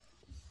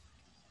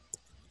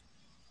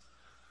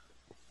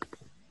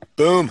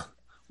Boom.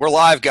 We're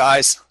live,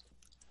 guys.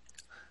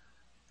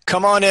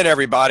 Come on in,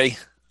 everybody.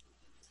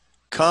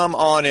 Come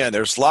on in.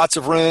 There's lots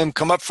of room.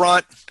 Come up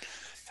front.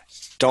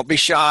 Don't be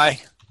shy.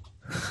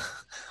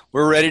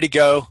 We're ready to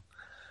go.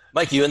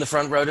 Mike, you in the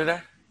front row today?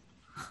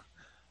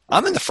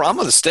 I'm in the front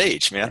of the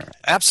stage, man.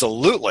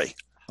 Absolutely.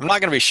 I'm not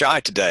going to be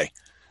shy today.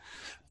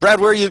 Brad,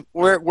 where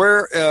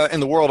in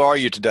the world are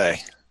you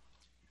today?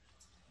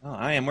 Oh,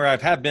 I am where I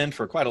have been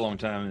for quite a long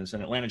time. Is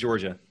in Atlanta,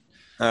 Georgia.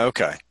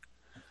 Okay.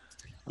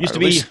 Used to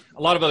be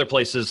a lot of other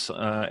places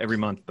every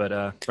month, but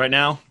right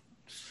now,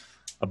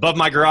 above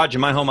my garage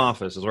in my home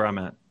office is where I'm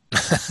at.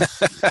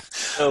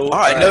 So, all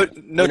right,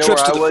 no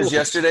trips to the where I was pool.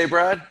 yesterday,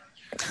 Brad?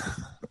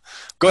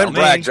 Go ahead and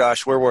brag,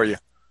 Josh. Where were you?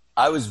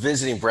 I was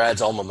visiting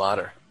Brad's alma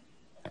mater.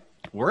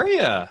 Were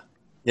you?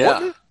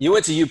 Yeah. You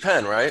went to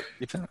UPenn, right?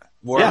 UPenn.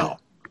 Wow.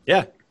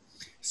 Yeah.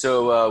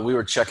 So we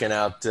were checking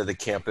out the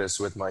campus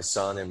with my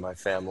son and my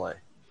family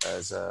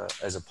as a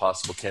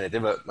possible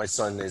candidate. But my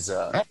son is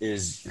a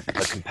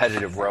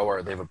competitive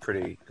rower. They have a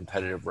pretty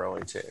competitive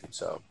rowing team.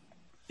 So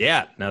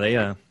yeah, no, they've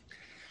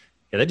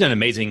done an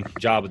amazing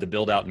job with the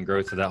build out and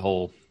growth of that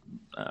whole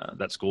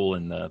that school,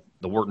 and the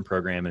Wharton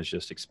program has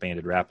just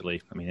expanded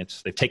rapidly. I mean,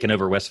 they've taken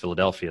over West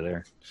Philadelphia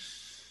there,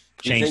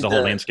 changed the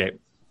whole landscape.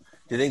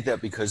 Do you think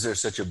that because they're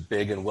such a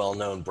big and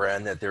well-known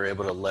brand that they're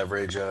able to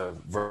leverage a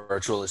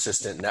virtual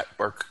assistant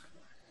network?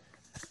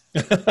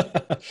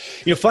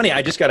 Funny,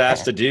 I just got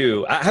asked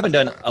to I haven't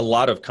done a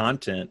lot of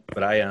content,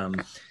 but I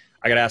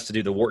got asked to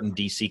do the Wharton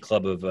DC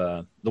Club of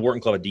the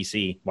Wharton Club of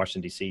DC,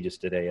 Washington DC,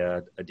 just did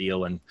a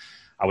deal, and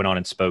I went on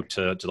and spoke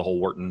to the whole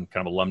Wharton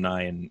kind of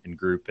alumni and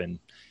group, and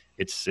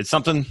it's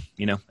something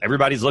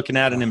everybody's looking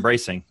at and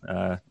embracing.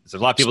 There's a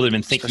lot of people that have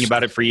been thinking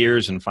about it for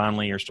years, and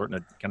finally are starting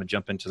to kind of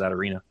jump into that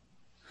arena.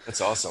 That's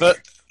awesome.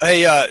 But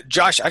hey,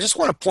 Josh, I just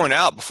want to point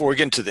out before we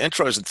get into the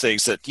intros and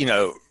things that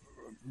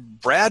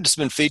Brad's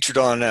been featured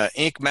on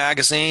Inc.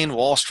 magazine,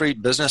 Wall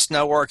Street Business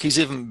Network. He's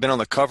even been on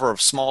the cover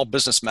of Small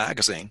Business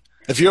Magazine.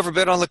 Have you ever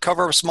been on the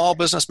cover of Small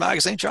Business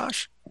Magazine,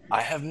 Josh?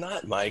 I have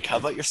not, Mike. How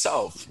about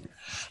yourself?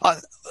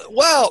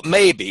 Well,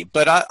 maybe,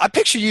 but I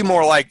picture you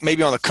more like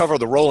maybe on the cover of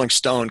the Rolling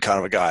Stone kind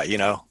of a guy,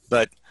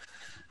 but.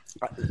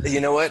 You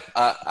know what?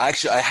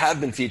 Actually, I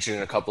have been featured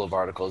in a couple of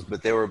articles,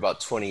 but they were about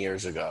 20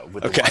 years ago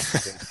with the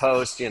Washington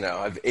Post.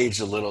 I've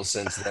aged a little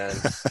since then,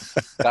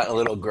 gotten a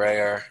little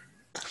grayer.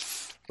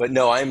 But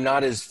no, I'm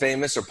not as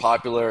famous or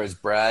popular as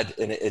Brad,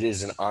 and it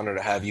is an honor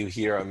to have you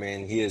here. I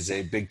mean, he is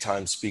a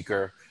big-time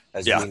speaker,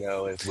 as we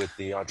know, with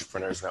the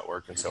Entrepreneurs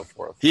Network and so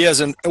forth. He is,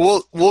 and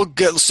we'll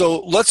get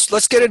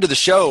let's get into the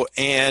show,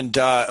 and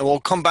we'll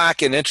come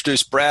back and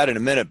introduce Brad in a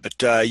minute. But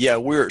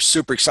we're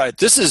super excited.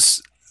 This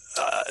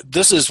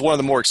is one of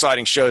the more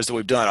exciting shows that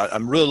we've done.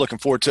 I'm really looking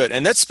forward to it,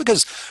 and that's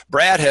because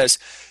Brad has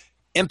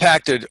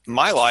impacted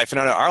my life and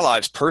our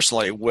lives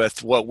personally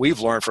with what we've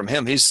learned from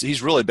him.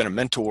 He's really been a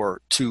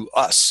mentor to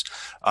us,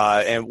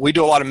 and we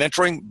do a lot of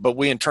mentoring, but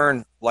we in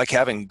turn like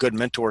having good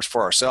mentors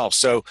for ourselves.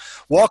 So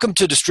welcome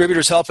to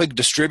Distributors Helping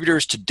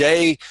Distributors.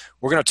 Today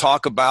we're going to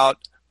talk about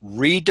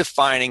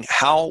redefining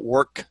how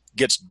work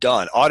gets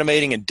done,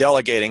 automating and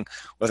delegating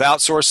with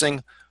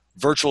outsourcing,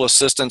 virtual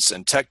assistants,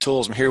 and tech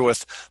tools. I'm here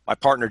with my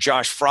partner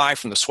Josh Fry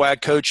from the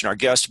Swag Coach and our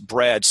guest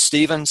Brad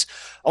Stevens.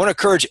 I want to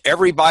encourage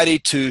everybody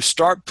to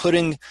start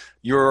putting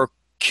your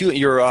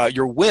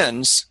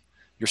wins,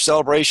 your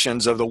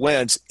celebrations of the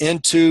wins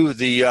into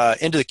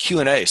the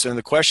Q&A. So in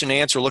the question and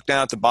answer, look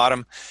down at the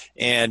bottom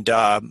and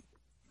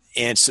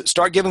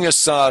start giving us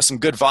some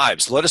good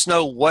vibes. Let us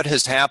know what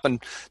has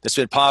happened that's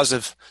been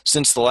positive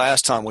since the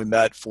last time we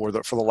met for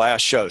the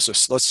last show. So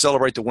let's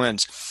celebrate the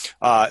wins.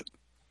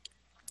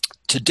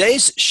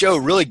 Today's show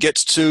really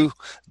gets to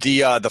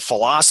the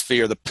philosophy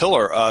or the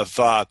pillar of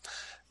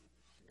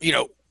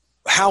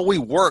how we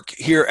work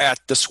here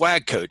at the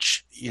Swag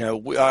Coach.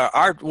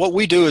 What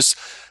we do as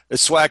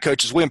Swag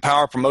Coaches, we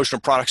empower promotional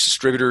products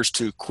distributors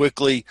to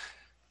quickly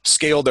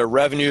scale their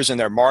revenues and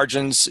their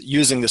margins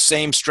using the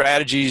same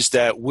strategies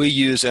that we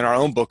use in our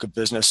own book of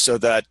business, so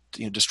that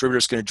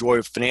distributors can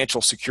enjoy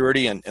financial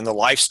security and the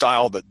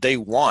lifestyle that they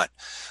want.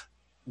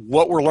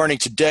 What we're learning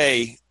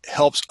today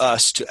helps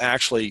us to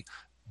actually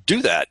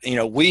do that.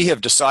 We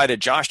have decided,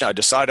 Josh and I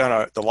decided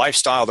on the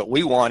lifestyle that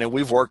we want, and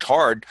we've worked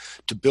hard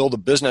to build a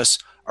business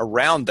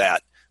around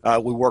that.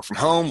 We work from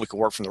home, we can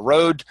work from the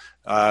road,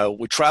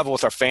 we travel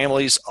with our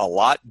families a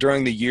lot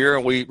during the year,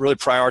 and we really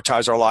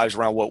prioritize our lives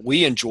around what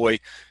we enjoy,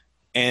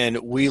 and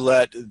we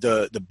let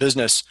the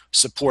business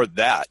support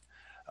that.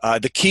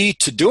 The key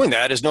to doing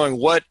that is knowing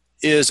what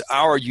is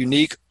our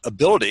unique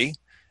ability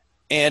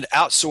and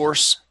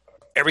outsource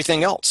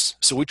everything else.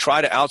 So we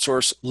try to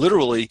outsource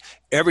literally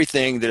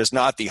everything that is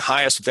not the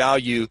highest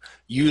value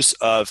use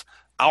of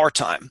our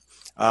time.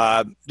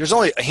 There's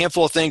only a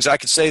handful of things I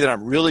could say that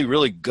I'm really,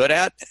 really good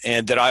at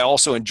and that I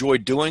also enjoy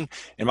doing.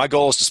 And my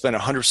goal is to spend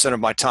 100% of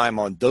my time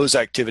on those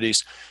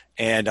activities.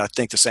 And I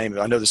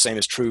know the same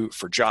is true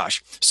for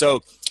Josh.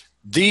 So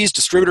these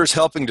Distributors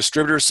Helping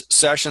Distributors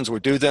sessions, we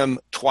do them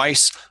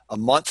twice a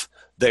month.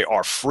 They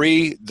are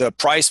free. The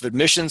price of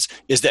admissions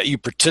is that you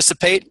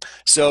participate.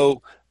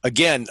 So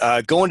again,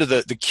 go into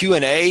the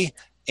Q&A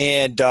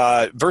and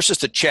versus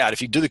the chat.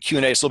 If you do the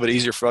Q&A, it's a little bit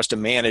easier for us to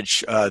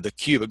manage the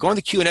queue. But go in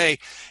the Q&A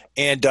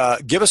and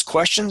give us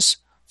questions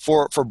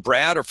for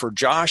Brad or for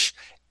Josh,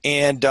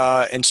 and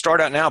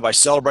start out now by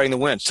celebrating the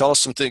wins. Tell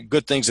us some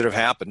good things that have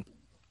happened.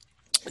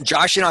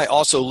 Josh and I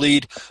also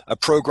lead a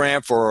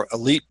program for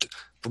elite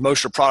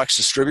promotional products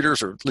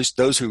distributors, or at least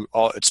those who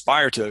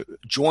aspire to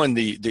join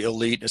the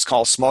elite. It's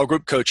called Small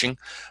Group Coaching.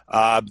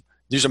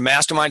 These are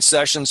mastermind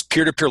sessions,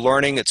 peer-to-peer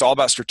learning. It's all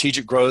about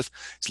strategic growth.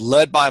 It's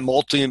led by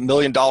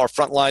multi-million-dollar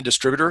frontline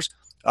distributors.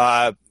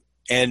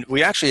 And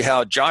we actually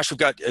have, Josh,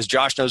 as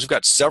Josh knows, we've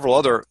got several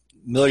other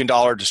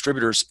million-dollar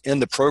distributors in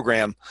the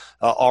program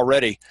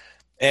already.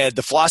 And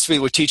the philosophy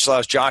we teach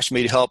allows Josh and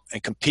me to help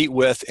and compete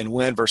with and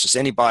win versus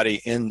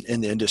anybody in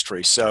the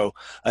industry. So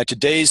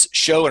today's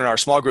show and in our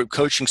small group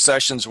coaching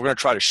sessions, we're going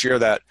to try to share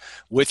that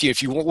with you.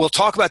 We'll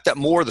talk about that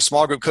more, the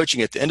small group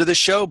coaching, at the end of the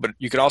show, but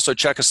you can also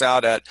check us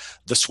out at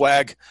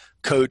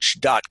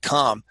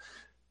theswagcoach.com.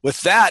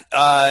 With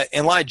that,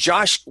 in line,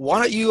 Josh,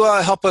 why don't you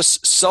help us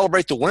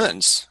celebrate the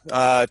wins?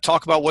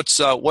 Talk about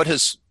what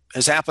has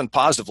happened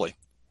positively.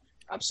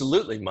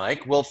 Absolutely,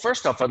 Mike. Well,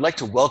 first off, I'd like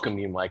to welcome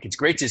you, Mike. It's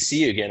great to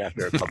see you again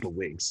after a couple of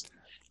weeks.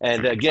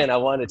 And again, I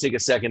want to take a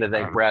second to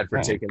thank Brad for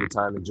taking the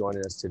time and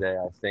joining us today.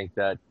 I think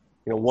that,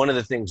 one of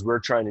the things we're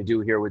trying to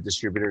do here with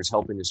distributors,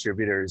 helping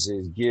distributors,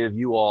 is give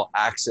you all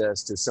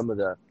access to some of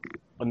the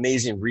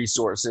amazing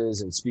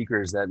resources and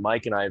speakers that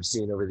Mike and I have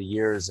seen over the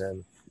years,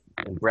 and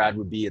Brad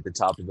would be at the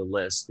top of the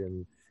list.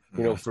 And,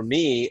 for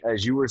me,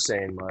 as you were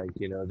saying, Mike,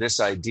 this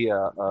idea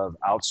of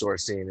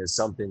outsourcing is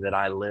something that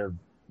I live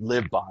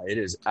by. It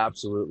is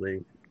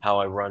absolutely how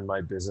I run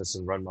my business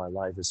and run my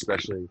life,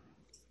 especially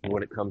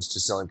when it comes to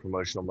selling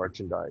promotional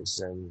merchandise.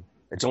 And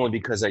it's only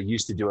because I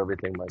used to do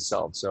everything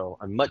myself. So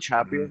I'm much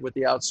happier with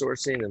the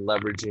outsourcing and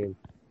leveraging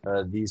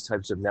these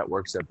types of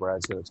networks that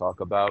Brad's going to talk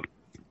about.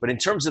 But in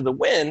terms of the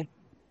win,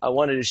 I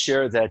wanted to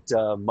share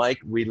that, Mike,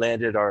 we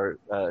landed our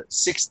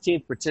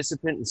 16th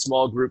participant in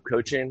small group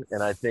coaching.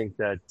 And I think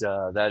that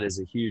that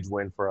is a huge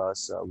win for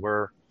us.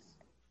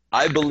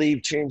 I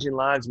believe changing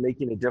lives,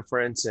 making a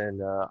difference, and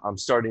I'm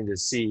starting to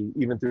see,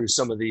 even through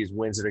some of these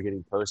wins that are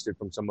getting posted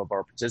from some of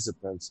our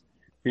participants,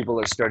 people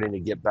are starting to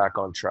get back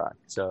on track.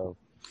 So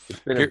it's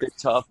been a bit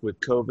tough with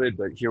COVID,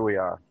 but here we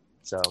are.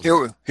 So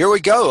here we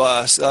go.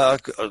 A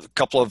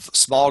couple of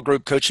small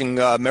group coaching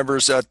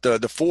members at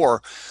the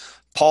fore.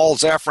 Paul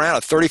Zafran, a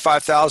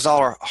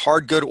 $35,000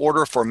 hard good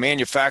order for a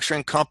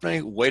manufacturing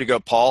company. Way to go,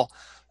 Paul.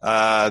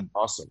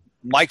 Awesome.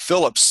 Mike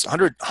Phillips,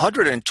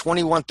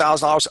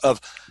 $121,000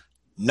 of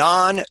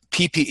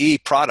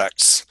non-PPE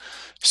products.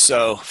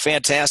 So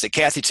fantastic.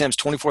 Kathy Timms,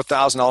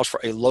 $24,000 for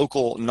a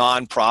local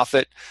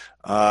nonprofit.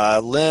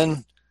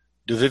 Lynn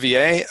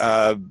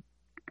DeVivier,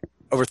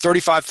 over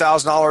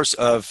 $35,000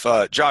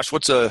 of, Josh,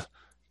 what's a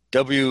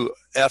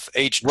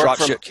WFH drop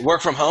ship?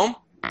 Work from home?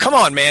 Come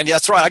on, man. Yeah,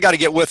 that's right. I got to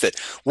get with it.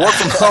 Work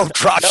from home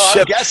drop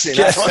ship. I'm guessing.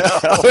 I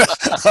don't know.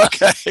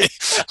 Okay.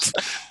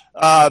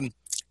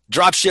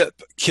 Drop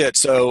ship kit.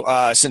 So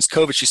since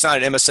COVID, she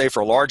signed an MSA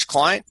for a large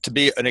client to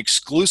be an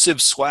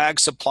exclusive swag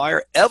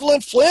supplier.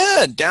 Evelyn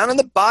Flynn down in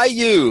the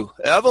Bayou.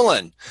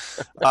 Evelyn,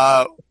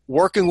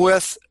 working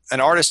with an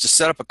artist to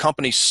set up a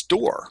company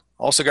store.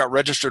 Also got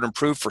registered and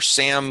approved for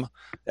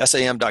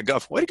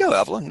sam.gov. Way to go,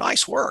 Evelyn.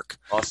 Nice work.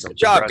 Awesome. Good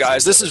job,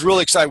 guys. This is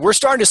really exciting. We're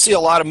starting to see a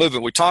lot of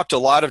movement. We talked to a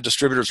lot of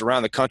distributors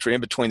around the country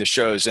in between the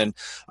shows, and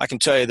I can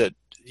tell you that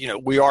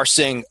we are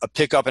seeing a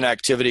pickup in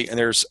activity, and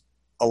there's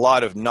a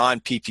lot of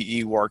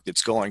non-PPE work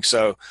that's going.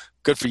 So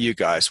good for you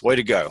guys. Way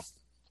to go.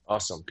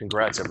 Awesome.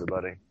 Congrats,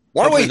 everybody.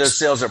 Hopefully those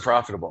sales are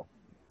profitable.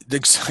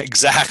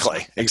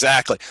 Exactly.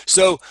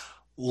 So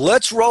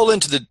let's roll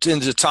into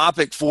the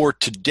topic for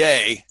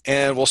today,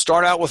 and we'll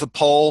start out with a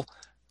poll.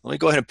 Let me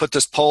go ahead and put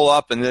this poll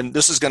up, and then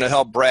this is going to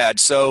help Brad.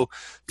 So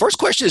first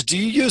question is, do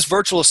you use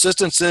virtual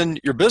assistants in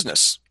your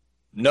business?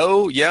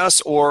 No,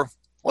 yes, or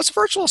what's a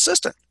virtual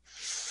assistant?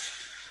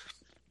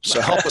 So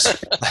help us.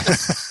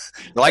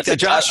 You like that,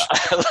 Josh?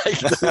 I like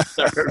the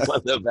third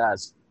one the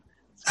best.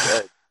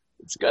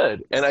 It's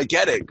good. And I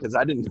get it because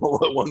I didn't know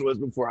what one was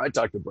before I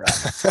talked to Brad.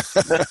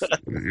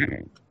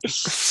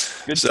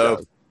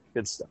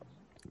 Good stuff.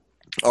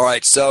 All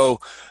right. So,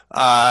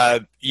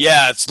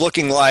 it's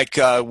looking like,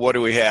 what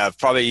do we have?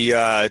 Probably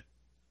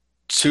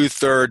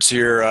 2/3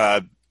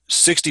 here.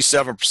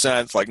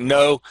 67% like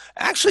no.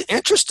 Actually,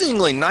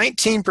 interestingly,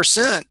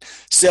 19%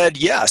 said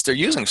yes, they're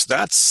using.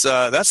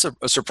 So that's a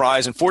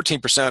surprise, and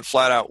 14%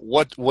 flat out.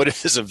 What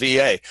is a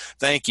VA?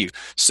 Thank you.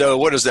 So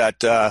what is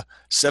that?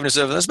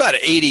 77. That's about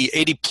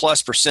 80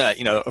 plus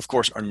percent. Of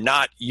course, are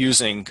not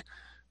using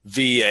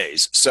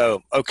VAs.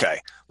 So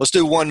okay, let's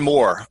do one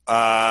more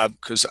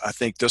because I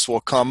think this will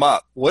come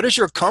up. What is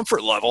your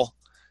comfort level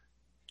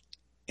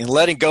in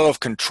letting go of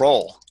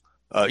control?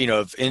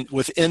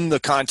 Within the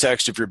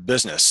context of your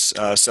business.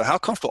 So how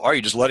comfortable are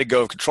you just letting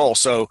go of control?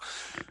 So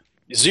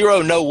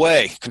 0, no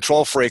way,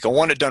 control freak. I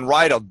want it done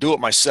right. I'll do it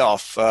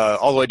myself.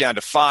 All the way down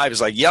to 5 is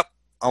like, yep,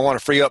 I want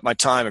to free up my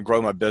time and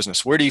grow my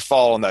business. Where do you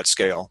fall on that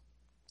scale?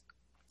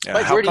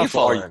 Mike, where do you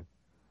fall in?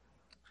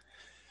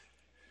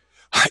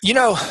 You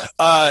know,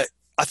 I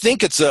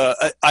think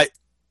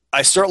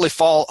I certainly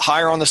fall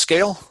higher on the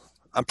scale.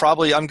 I'm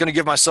going to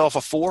give myself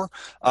a 4,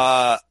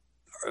 4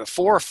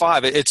 or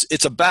 5.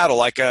 It's a battle.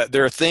 Like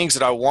there are things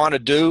that I want to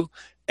do,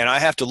 and I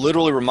have to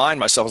literally remind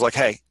myself, like,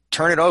 hey,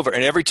 turn it over.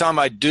 And every time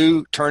I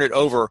do turn it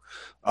over,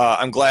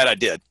 I'm glad I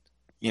did.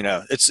 You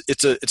know,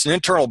 it's an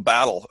internal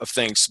battle of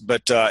things.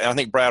 But I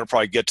think Brad will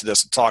probably get to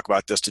this and talk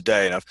about this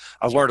today. And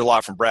I've learned a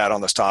lot from Brad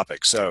on this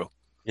topic. So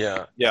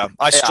Yeah.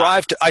 I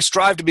strive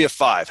to be a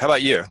 5. How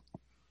about you?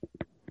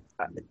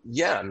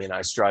 Yeah, I mean,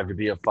 I strive to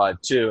be a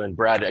 5 too. And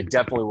Brad, I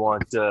definitely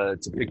want to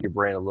pick your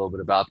brain a little bit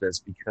about this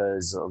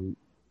because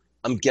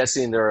I'm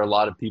guessing there are a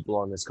lot of people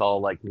on this call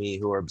like me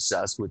who are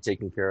obsessed with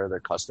taking care of their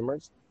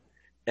customers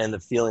and the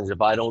feelings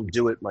if I don't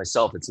do it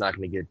myself, it's not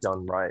going to get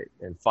done right.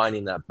 And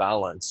finding that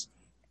balance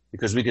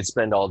because we could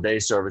spend all day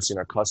servicing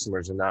our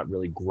customers and not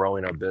really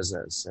growing our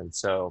business. And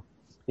so,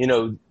 you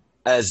know,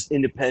 as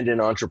independent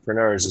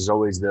entrepreneurs, there's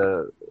always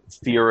the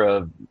fear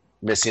of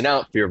missing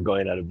out, fear of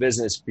going out of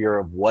business, fear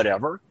of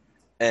whatever,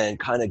 and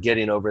kind of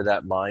getting over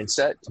that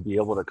mindset to be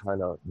able to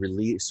kind of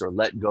release or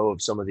let go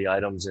of some of the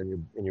items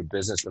in your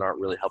business that aren't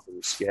really helping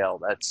you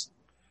scale. I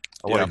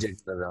want to dig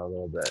into that a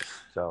little bit.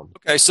 So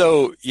okay,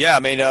 so yeah, I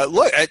mean,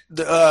 look,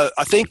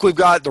 I think we've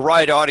got the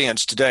right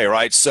audience today,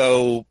 right?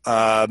 So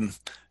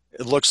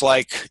it looks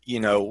like, you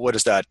know, what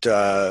is that?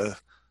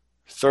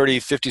 30,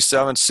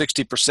 57,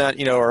 60%,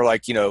 you know, are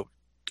like, you know,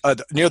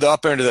 near the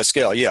upper end of that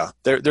scale. Yeah,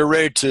 they're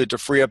ready to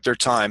free up their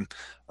time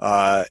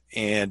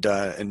and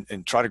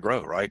try to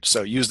grow, right?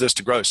 So use this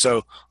to grow. So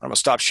I'm gonna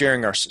stop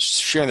sharing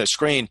the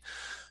screen.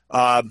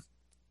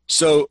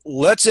 So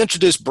let's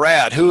introduce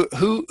Brad.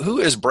 Who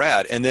is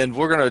Brad? And then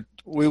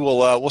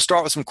we'll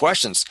start with some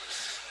questions.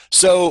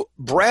 So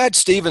Brad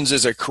Stevens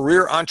is a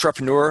career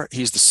entrepreneur.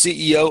 He's the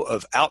CEO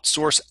of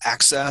Outsource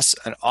Access,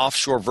 an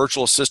offshore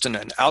virtual assistant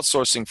and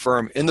outsourcing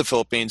firm in the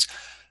Philippines.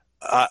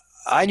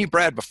 I knew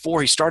Brad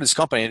before he started his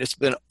company, and it's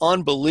been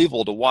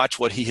unbelievable to watch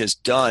what he has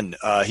done.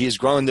 He has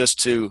grown this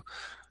to,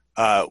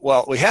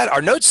 we had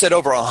our notes said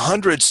over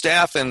 100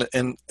 staff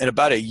in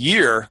about a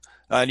year,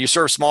 and you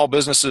serve small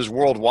businesses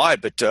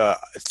worldwide. But I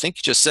think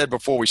you just said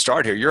before we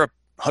start here, you're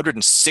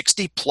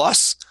 160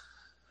 plus.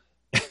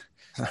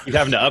 You're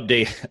having to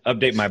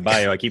update my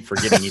bio. I keep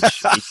forgetting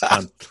each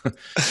month.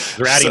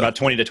 They're adding about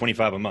 20 to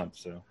 25 a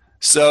month.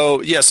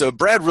 So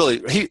Brad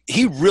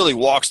he really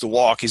walks the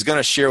walk. He's going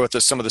to share with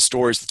us some of the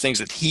stories, the things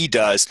that he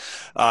does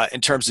in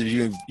terms of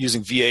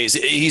using VAs.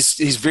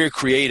 He's very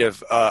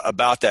creative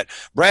about that.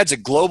 Brad's a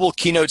global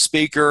keynote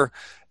speaker,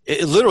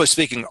 literally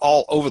speaking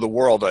all over the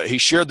world. He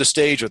shared the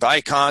stage with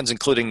icons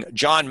including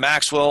John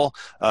Maxwell,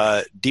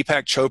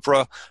 Deepak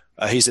Chopra.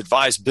 He's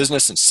advised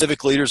business and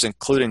civic leaders,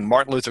 including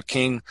Martin Luther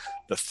King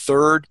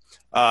III.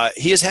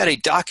 He has had a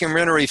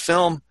documentary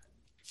film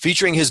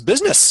featuring his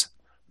business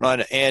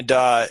run and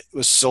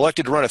was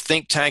selected to run a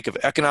think tank of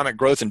economic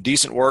growth and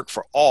decent work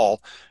for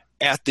all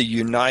at the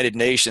United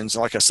Nations.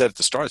 And like I said at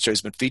the start of the show,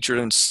 he's been featured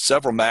in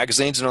several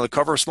magazines and on the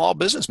cover of small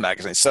business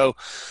magazines. So,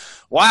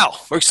 wow,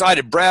 we're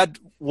excited. Brad,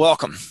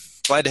 welcome.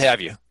 Glad to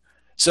have you.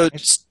 So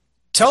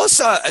tell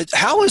us,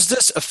 how has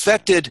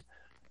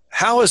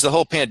the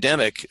whole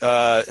pandemic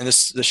and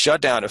the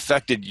shutdown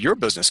affected your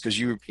business?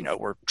 Because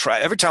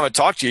every time I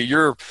talk to you,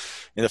 you're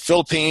in the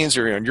Philippines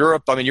or in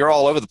Europe. I mean, you're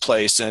all over the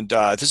place, and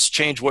this has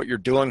changed what you're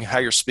doing, how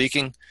you're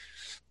speaking.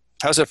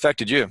 How's it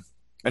affected you,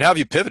 and how have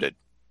you pivoted?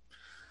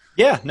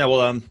 Yeah,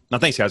 no,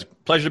 thanks, guys.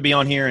 Pleasure to be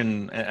on here,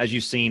 and as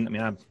you've seen, I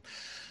mean,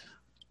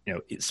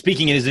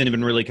 speaking isn't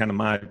even really kind of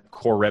my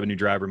core revenue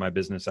driver in my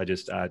business.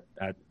 I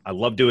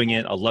love doing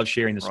it. I love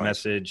sharing this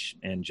message,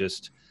 and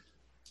just.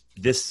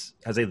 This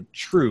has a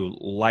true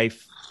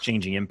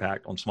life-changing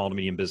impact on small to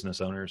medium business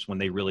owners when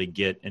they really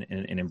get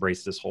and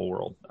embrace this whole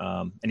world.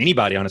 And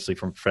anybody, honestly,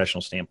 from a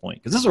professional standpoint,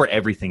 because this is where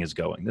everything is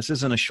going. This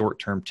isn't a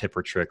short-term tip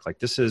or trick. Like,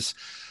 this is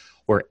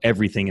where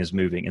everything is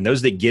moving. And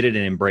those that get it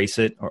and embrace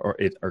it are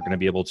going to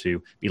be able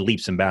to be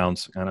leaps and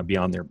bounds kind of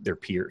beyond their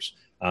peers.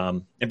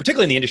 And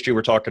particularly in the industry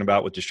we're talking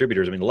about with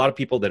distributors, I mean, a lot of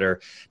people that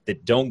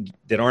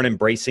aren't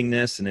embracing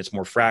this, and it's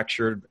more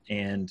fractured,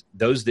 and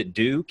those that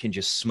do can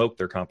just smoke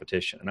their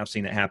competition. And I've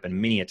seen it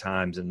happen many a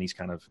times in these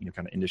kind of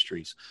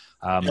industries.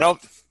 And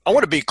I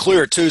want to be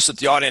clear too, so that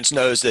the audience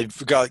knows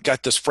they've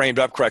got this framed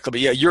up correctly. But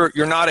yeah,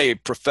 you're not a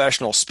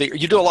professional speaker.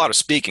 You do a lot of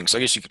speaking, so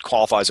I guess you could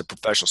qualify as a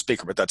professional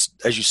speaker. But that's,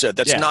 as you said,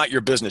 that's not your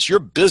business. Your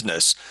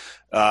business,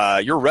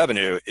 your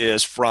revenue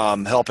is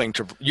from helping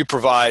you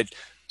provide.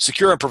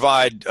 Secure and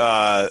provide.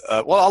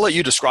 I'll let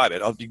you describe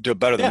it. You do it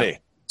better than me.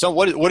 So,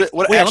 what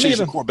actually is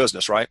the core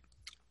business, right?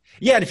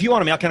 Yeah, and if you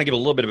want, I'll kind of give a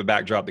little bit of a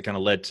backdrop that kind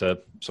of led to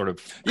sort of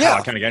how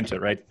I kind of got into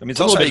it, right? I mean, it's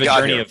a little bit of a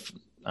journey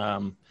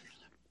of,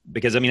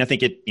 because I mean, I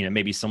think it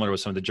may be similar with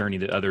some of the journey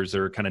that others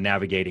are kind of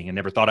navigating, and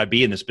never thought I'd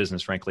be in this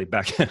business, frankly,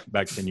 back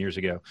 10 years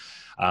ago.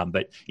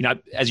 But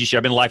as you said,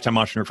 I've been a lifetime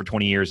entrepreneur for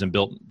 20 years and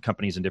built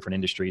companies in different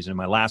industries. And in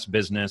my last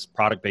business,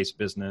 product-based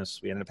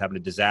business, we ended up having a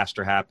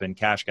disaster happen.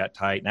 Cash got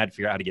tight, and I had to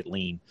figure out how to get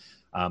lean.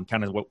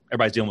 Kind of what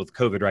everybody's dealing with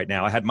COVID right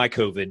now. I had my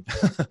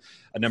COVID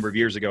a number of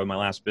years ago in my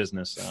last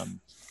business.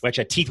 we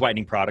actually had teeth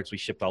whitening products we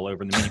shipped all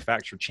over, and the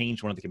manufacturer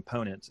changed one of the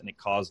components, and it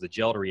caused the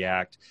gel to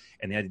react,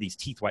 and they had these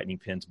teeth whitening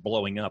pins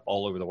blowing up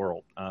all over the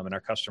world, in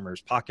our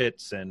customers'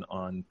 pockets and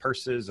on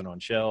purses and on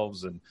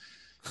shelves. And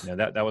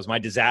that was my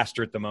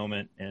disaster at the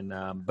moment. And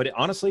but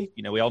honestly,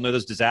 we all know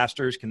those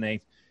disasters.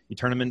 You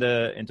turn them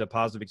into a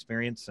positive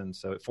experience. And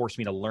so it forced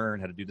me to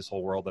learn how to do this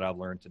whole world that I've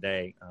learned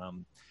today.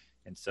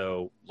 And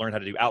so learned how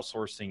to do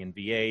outsourcing and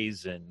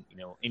VAs, and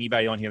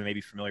anybody on here may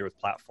be familiar with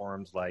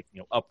platforms like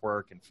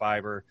Upwork and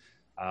Fiverr.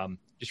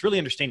 Just really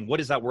understanding what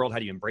is that world, how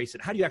do you embrace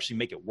it, how do you actually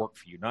make it work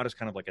for you, not as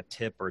kind of like a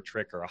tip or a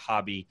trick or a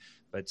hobby,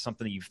 but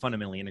something that you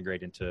fundamentally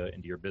integrate into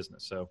your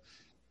business. So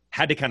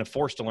had to kind of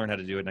force to learn how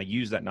to do it, and I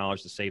used that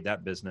knowledge to save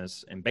that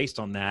business. And based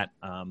on that,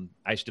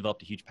 I just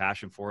developed a huge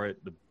passion for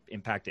it, the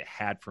impact it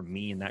had for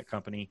me in that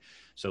company.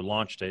 So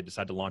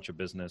decided to launch a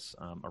business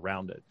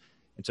around it.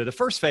 And so the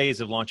first phase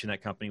of launching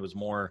that company was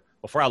more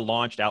before I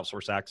launched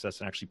Outsource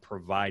Access and actually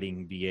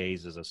providing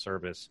VAs as a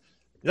service.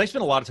 I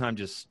spent a lot of time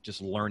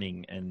just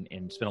learning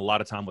and spent a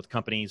lot of time with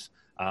companies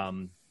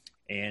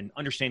and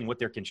understanding what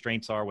their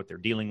constraints are, what they're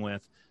dealing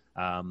with.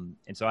 And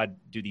so I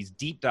do these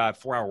deep dive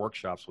 4-hour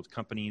workshops with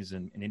companies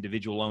and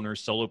individual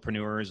owners,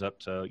 solopreneurs, up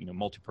to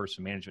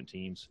multi-person management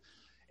teams.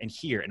 And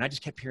I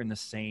just kept hearing the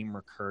same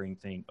recurring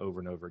thing over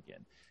and over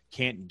again.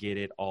 Can't get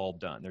it all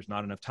done. There's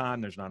not enough time.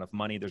 There's not enough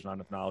money. There's not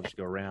enough knowledge to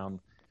go around.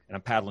 And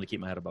I'm paddling to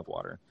keep my head above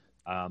water.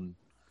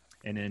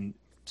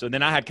 So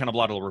then I had kind of a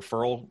lot of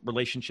referral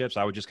relationships.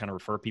 I would just kind of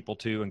refer people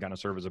to and kind of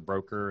serve as a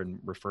broker and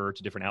refer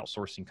to different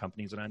outsourcing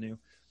companies that I knew.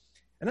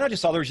 And then I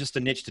just saw there was just a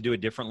niche to do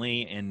it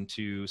differently, and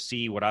to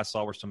see what I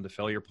saw were some of the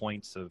failure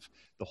points of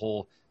the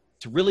whole.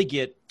 To really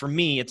get, for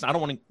me, I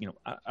don't want to,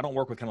 I don't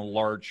work with kind of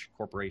large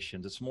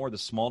corporations. It's more the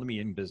small to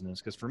medium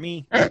business, because for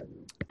me,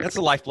 that's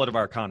the lifeblood of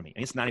our economy.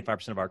 And it's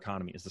 95% of our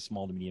economy is the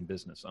small to medium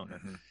business owner.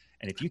 Mm-hmm.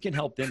 And if you can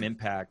help them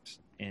impact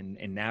and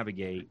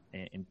navigate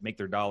and make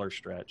their dollars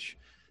stretch,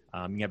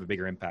 you have a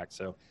bigger impact.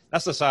 So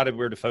that's decided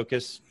where to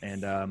focus.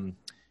 And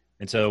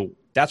so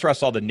that's where I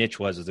saw the niche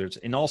was there's,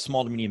 in all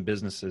small to medium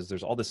businesses,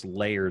 there's all this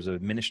layers of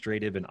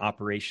administrative and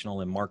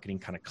operational and marketing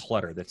kind of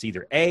clutter. That's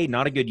either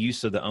not a good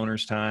use of the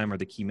owner's time or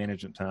the key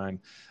management time,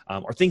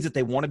 or things that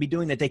they want to be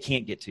doing that they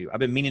can't get to. I've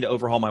been meaning to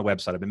overhaul my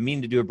website. I've been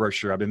meaning to do a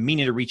brochure. I've been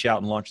meaning to reach out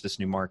and launch this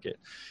new market.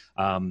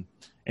 And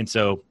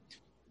so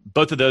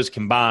both of those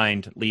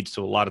combined leads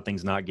to a lot of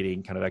things not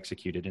getting kind of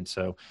executed. And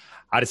so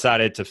I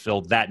decided to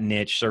fill that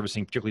niche,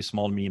 servicing particularly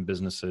small to medium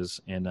businesses,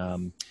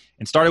 and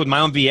started with my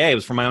own VA. It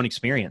was from my own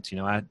experience.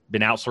 I'd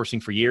been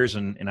outsourcing for years,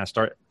 and I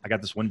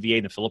got this one VA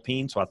in the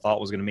Philippines, so I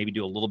thought was going to maybe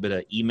do a little bit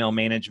of email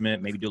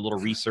management, maybe do a little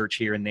research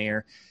here and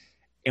there,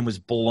 and was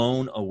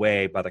blown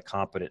away by the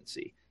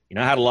competency.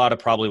 I had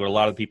probably what a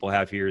lot of people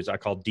have here is I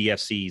call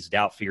DFCs,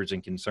 doubt, fears,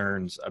 and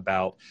concerns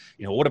about,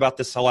 what about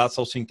this whole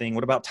outsourcing thing?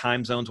 What about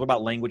time zones? What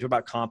about language? What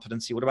about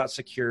competency? What about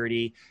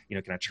security?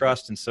 Can I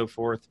trust, and so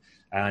forth?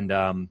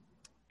 And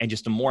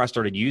just the more I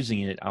started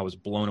using it, I was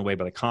blown away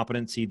by the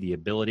competency, the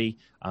ability.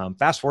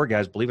 Fast forward,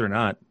 guys, believe it or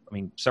not,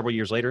 several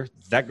years later,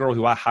 that girl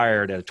who I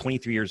hired at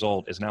 23 years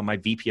old is now my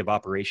VP of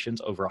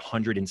operations over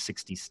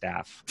 160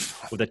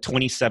 staff with a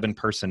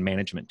 27-person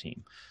management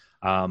team.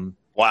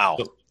 Wow.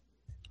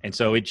 And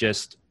so it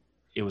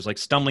was like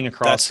stumbling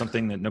across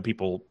something that no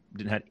people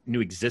knew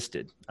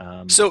existed.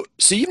 So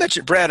you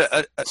mentioned, Brad,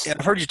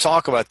 I've heard you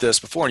talk about this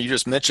before, and you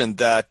just mentioned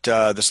that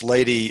this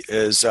lady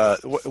is,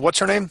 what's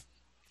her name?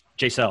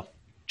 J-Cell.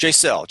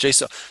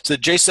 So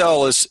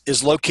J-Cell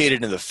is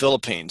located in the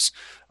Philippines.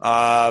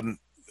 What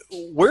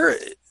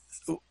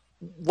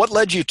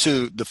led you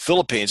to the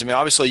Philippines?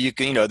 Obviously you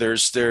can,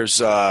 there's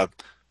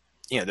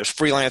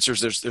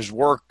freelancers, there's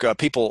work,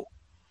 people,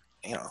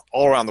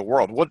 all around the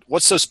world.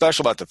 What's so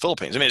special about the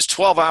Philippines? It's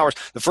 12 hours.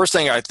 The first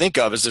thing I think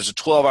of is there's a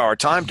 12-hour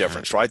time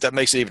difference, right? That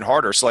makes it even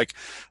harder. So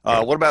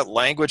what about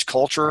language,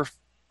 culture?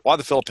 Why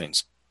the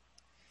Philippines?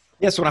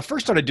 Yeah. So when I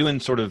first started doing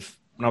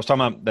when I was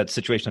talking about that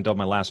situation I dealt with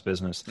my last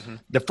business, mm-hmm.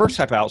 The first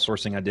type of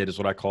outsourcing I did is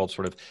what I called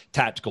sort of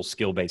tactical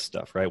skill-based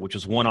stuff, right? Which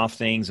is one-off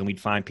things, and we'd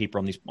find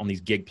people on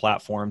these gig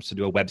platforms to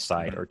do a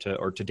website,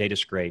 mm-hmm. or to data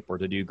scrape, or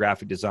to do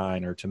graphic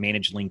design, or to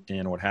manage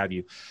LinkedIn, or what have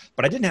you.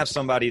 But I didn't have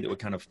somebody that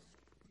would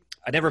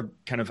I never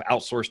kind of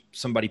outsourced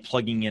somebody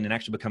plugging in and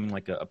actually becoming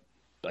like a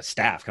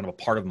staff, kind of a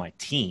part of my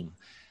team.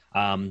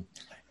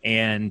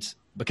 And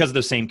because of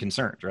those same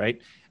concerns, right?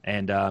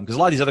 And because a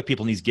lot of these other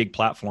people in these gig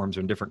platforms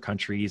are in different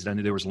countries, and I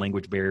knew there was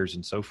language barriers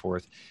and so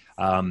forth.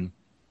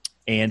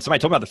 And somebody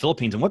told me about the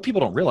Philippines, and what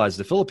people don't realize,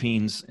 the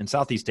Philippines and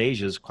Southeast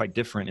Asia is quite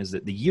different, is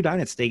that the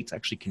United States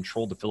actually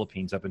controlled the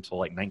Philippines up until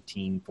like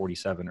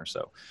 1947 or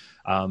so.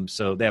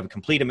 So they have a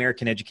complete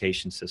American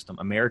education system,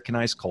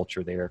 Americanized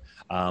culture there.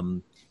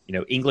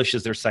 English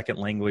is their second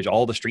language.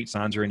 All the street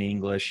signs are in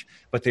English,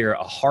 but they're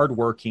a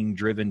hardworking,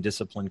 driven,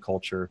 disciplined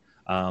culture.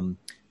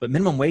 But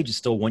minimum wage is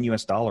still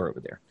 $1 over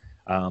there.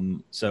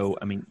 So,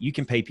 you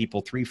can pay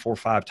people 3, 4,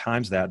 5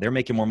 times that. They're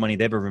making more money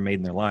they've ever made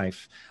in their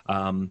life.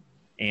 And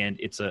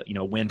it's a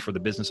win for the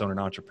business owner and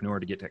entrepreneur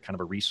to get that kind of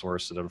a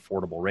resource at an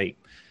affordable rate.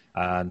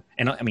 And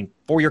I mean,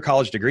 4-year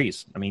college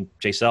degrees. I mean,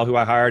 JSL, who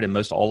I hired, and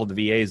most all of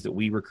the VAs that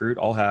we recruit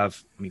all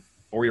have,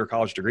 4-year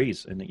college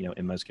degrees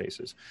in most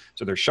cases.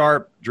 So they're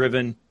sharp,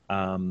 driven,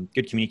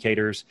 good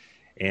communicators,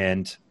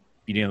 and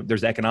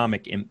there's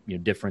economic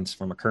difference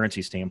from a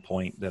currency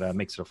standpoint that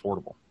makes it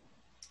affordable.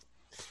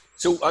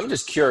 So I'm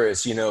just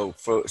curious,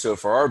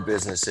 for our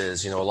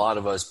businesses, a lot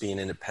of us being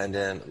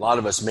independent, a lot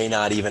of us may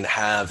not even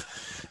have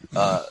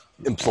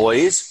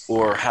employees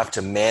or have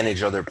to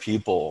manage other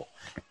people.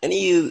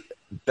 Any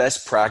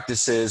best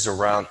practices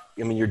around,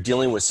 you're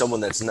dealing with someone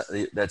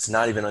that's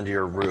not even under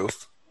your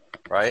roof,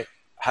 right?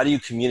 How do you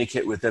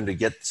communicate with them to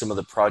get some of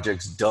the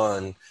projects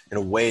done in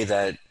a way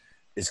that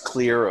is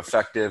clear,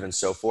 effective, and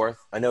so forth?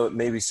 I know it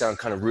maybe sound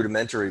kind of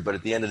rudimentary, but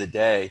at the end of the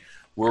day,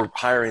 we're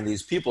hiring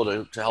these people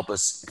to help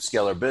us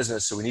scale our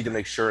business. So we need to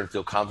make sure and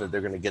feel confident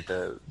they're going to get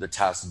the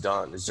task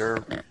done. Is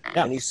there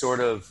any sort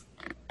of...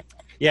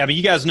 Yeah, but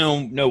you guys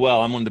know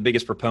well, I'm one of the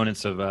biggest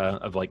proponents of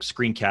like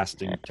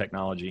screencasting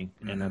technology.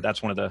 And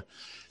that's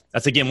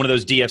again, one of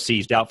those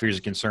DFCs, doubt, fears,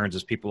 and concerns,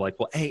 is people like,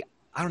 well, hey,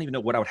 I don't even know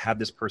what I would have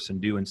this person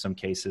do in some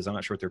cases. I'm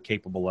not sure what they're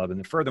capable of. And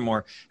then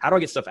furthermore, how do I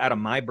get stuff out of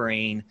my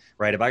brain,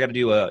 right? If I got to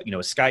do a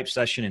Skype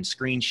session and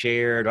screen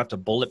share, do I have to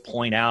bullet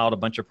point out a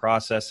bunch of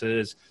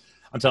processes?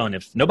 I'm telling you,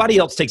 if nobody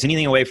else takes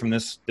anything away from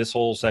this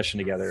whole session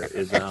together,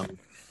 is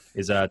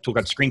a tool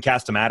called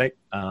Screencast-O-Matic.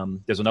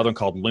 There's another one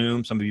called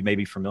Loom. Some of you may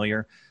be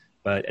familiar.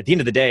 But at the end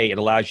of the day, it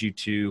allows you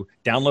to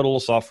download a little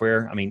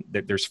software. I mean,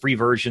 there's free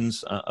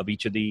versions of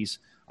each of these.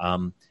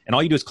 And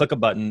all you do is click a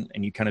button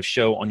and you kind of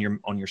show on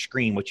your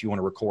screen what you want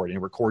to record. And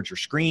it records your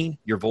screen,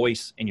 your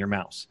voice, and your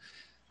mouse.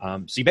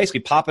 So you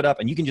basically pop it up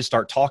and you can just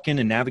start talking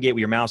and navigate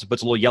with your mouse. It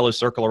puts a little yellow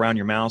circle around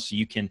your mouse so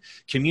you can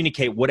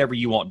communicate whatever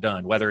you want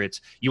done, whether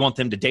it's you want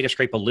them to data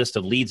scrape a list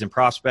of leads and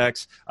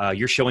prospects.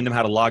 You're showing them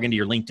how to log into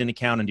your LinkedIn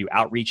account and do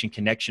outreach and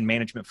connection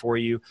management for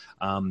you.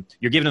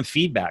 You're giving them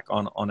feedback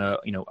on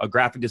a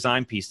graphic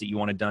design piece that you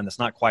want done that's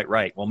not quite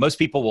right. Well, most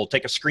people will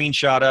take a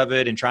screenshot of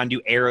it and try and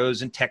do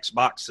arrows and text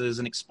boxes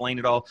and explain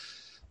it all.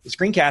 The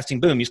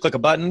screencasting, boom, you just click a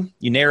button,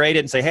 you narrate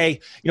it and say, hey,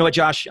 you know what,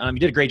 Josh, you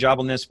did a great job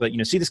on this, but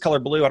see this color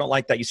blue? I don't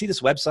like that. You see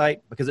this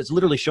website? Because it's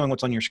literally showing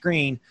what's on your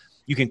screen.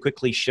 You can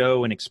quickly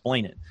show and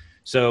explain it.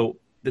 So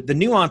the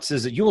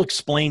nuances, that you will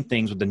explain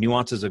things with the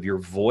nuances of your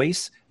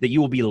voice that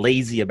you will be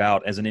lazy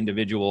about as an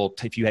individual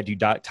if you had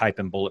to type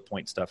and bullet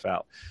point stuff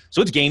out.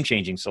 So it's game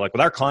changing. So like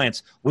with our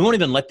clients, we won't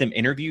even let them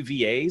interview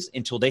VAs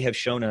until they have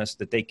shown us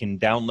that they can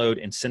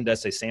download and send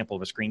us a sample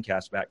of a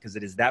screencast back, because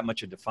it is that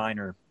much a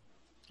definer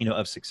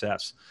of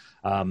success.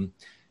 And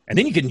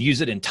then you can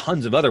use it in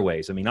tons of other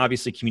ways. I mean,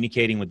 obviously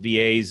communicating with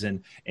VAs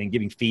and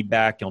giving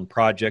feedback on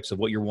projects of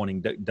what you're wanting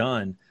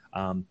done.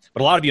 But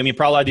a lot of you,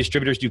 probably a lot of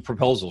distributors do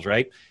proposals,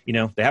 right?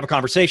 They have a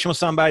conversation with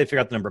somebody, they figure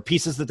out the number of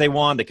pieces that they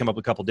want, they come up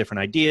with a couple different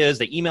ideas,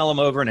 they email them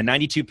over in a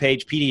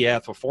 92-page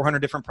PDF with 400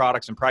 different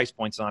products and price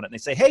points on it. And they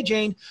say, hey,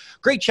 Jane,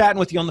 great chatting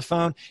with you on the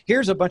phone.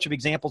 Here's a bunch of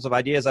examples of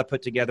ideas I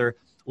put together.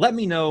 Let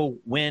me know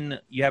when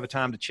you have a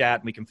time to chat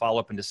and we can follow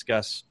up and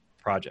discuss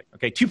project.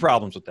 Okay, 2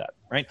 problems with that,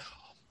 right?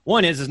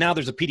 One is now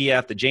there's a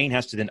PDF that Jane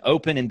has to then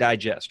open and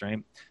digest, right?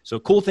 So a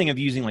cool thing of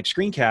using like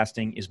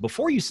screencasting is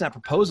before you send that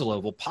proposal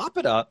over, pop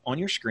it up on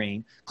your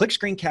screen, click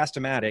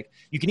Screencast-O-Matic.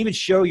 You can even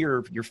show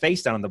your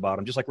face down on the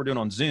bottom, just like we're doing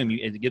on Zoom.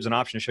 It gives an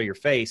option to show your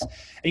face. And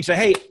you say,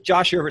 hey,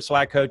 Josh here over at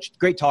Swag Coach,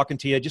 great talking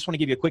to you. Just want to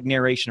give you a quick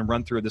narration and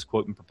run through this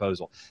quote and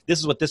proposal. This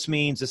is what this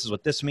means. This is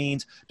what this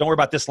means. Don't worry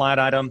about this line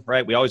item,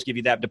 right? We always give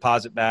you that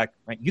deposit back,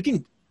 right? You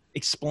can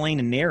explain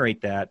and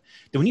narrate that.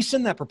 Then when you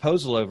send that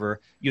proposal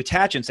over, you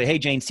attach it and say, hey,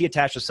 Jane, see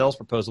attached the sales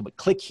proposal, but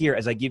click here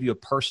as I give you a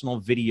personal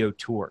video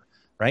tour,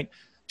 right?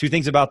 2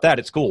 things about that.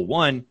 It's cool.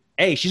 One,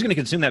 A, she's going to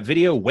consume that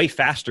video way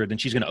faster than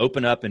she's going to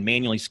open up and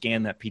manually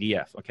scan that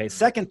PDF. Okay.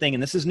 Second thing,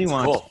 and this is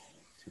nuanced. Cool.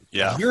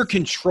 Yeah. You're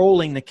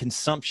controlling the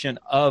consumption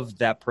of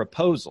that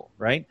proposal,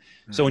 right?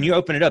 Mm-hmm. So when you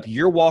open it up,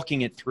 you're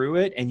walking it through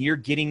it and you're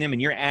getting them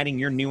and you're adding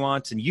your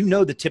nuance and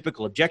the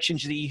typical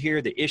objections that you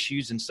hear, the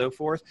issues and so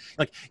forth.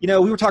 Like, we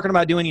were talking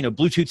about doing,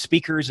 Bluetooth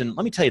speakers, and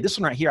let me tell you, this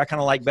one right here, I kind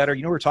of like better.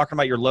 We were talking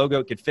about your logo.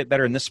 It could fit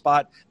better in this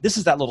spot. This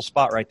is that little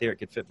spot right there. It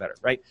could fit better,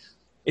 right?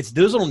 It's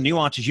those little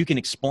nuances you can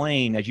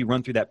explain as you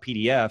run through that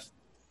PDF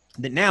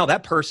that now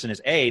that person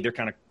is they're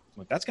kind of,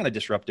 that's kind of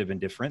disruptive and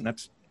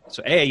different.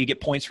 So A, you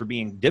get points for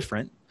being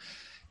different.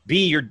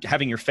 B, you're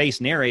having your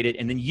face narrated.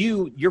 And then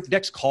your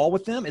next call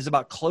with them is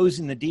about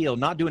closing the deal,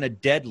 not doing a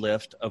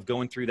deadlift of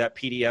going through that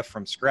PDF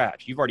from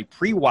scratch. You've already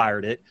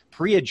pre-wired it,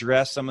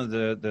 pre-addressed some of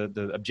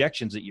the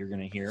objections that you're going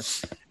to hear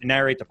and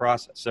narrate the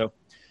process. So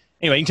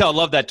anyway, you can tell I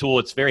love that tool.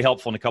 It's very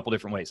helpful in a couple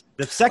different ways.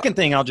 The second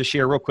thing I'll just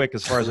share real quick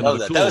as far as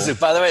another tool.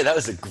 By the way, that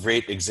was a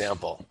great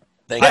example.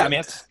 Thank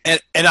you. And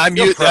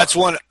that's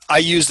one I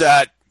use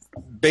that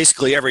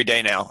basically every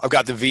day now. I've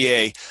got the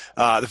VA,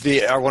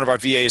 one of our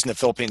VAs in the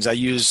Philippines. I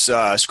use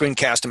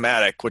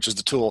Screencast-O-Matic, which is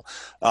the tool.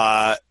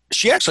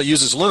 She actually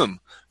uses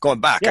Loom going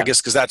back, I guess,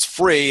 because that's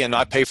free and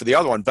I pay for the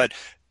other one. But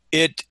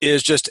It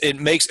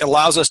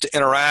allows us to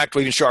interact.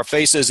 We can show our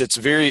faces. It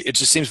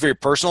just seems very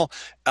personal,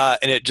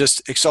 and it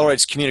just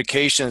accelerates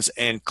communications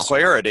and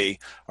clarity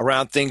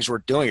around things we're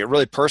doing. It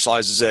really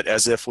personalizes it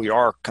as if we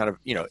are kind of,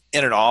 in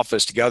an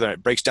office together, and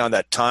it breaks down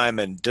that time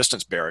and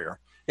distance barrier.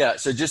 Yeah.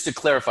 So just to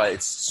clarify,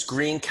 it's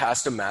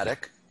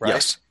Screencast-O-Matic, right?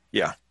 Yes.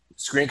 Yeah.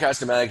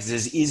 Screencast-O-Matic is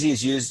as easy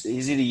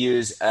to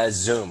use as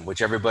Zoom,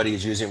 which everybody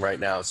is using right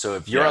now. So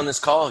if you're on this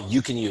call,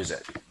 you can use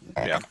it.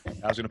 Yeah.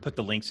 I was going to put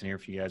the links in here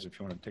for you guys if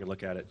you want to take a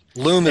look at it.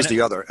 Loom is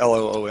the other,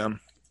 LOOM.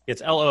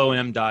 It's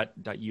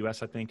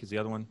LOOM.US, I think, is the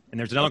other one. And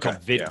there's another one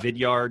called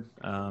Vidyard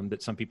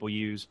that some people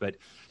use. But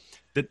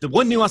the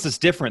one nuance that's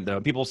different, though,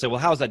 people say, well,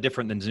 how is that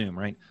different than Zoom,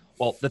 right?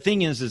 Well, the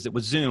thing is that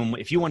with Zoom,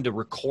 if you wanted to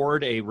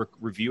record a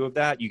review of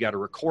that, you got to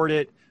record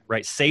it,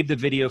 right? Save the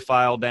video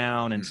file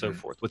down and so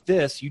forth. With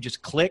this, you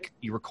just click,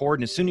 you record,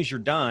 and as soon as you're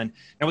done.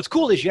 Now, what's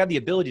cool is you have the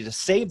ability to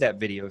save that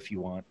video if you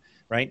want,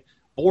 right?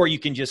 Or you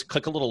can just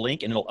click a little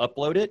link and it'll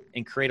upload it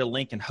and create a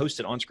link and host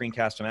it on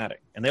Screencast-O-Matic.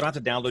 And they don't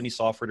have to download any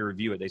software to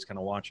review it. They just kind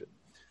of watch it.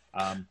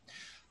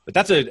 But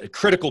that's a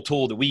critical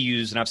tool that we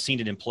use, and I've seen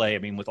it in play. I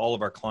mean, with all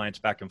of our clients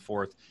back and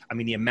forth. I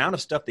mean, the amount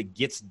of stuff that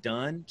gets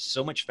done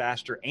so much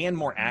faster and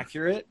more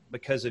accurate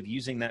because of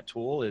using that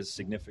tool is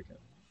significant.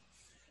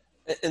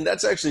 And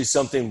that's actually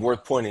something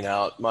worth pointing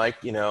out, Mike.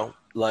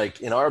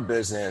 Like in our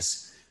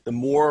business, the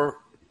more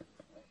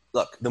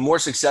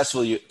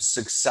successful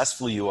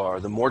you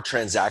are, the more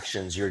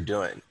transactions you're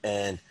doing.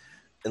 And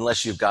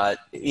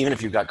even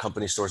if you've got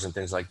company stores and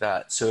things like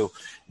that. So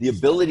the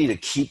ability to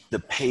keep the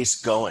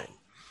pace going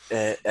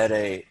the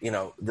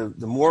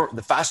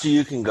faster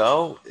you can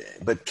go,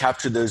 but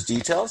capture those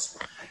details,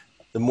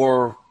 the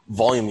more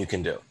volume you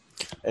can do.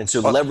 And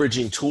so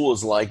leveraging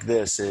tools like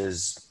this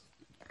is,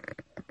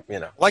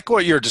 like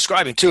what you're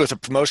describing too, with a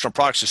promotional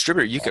products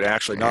distributor, you could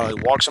actually not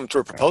only walk them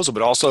through a proposal,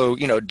 but also,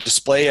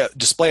 display a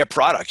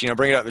product,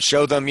 bring it up and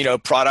show them,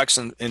 products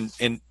and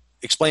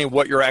explain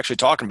what you're actually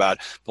talking about.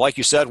 But like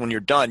you said, when you're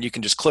done, you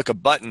can just click a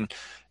button.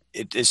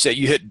 It says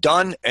you hit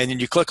done, and then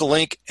you click a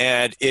link,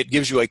 and it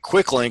gives you a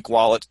quick link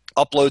while it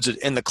uploads it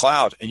in the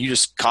cloud, and you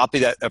just copy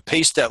that,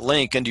 paste that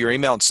link into your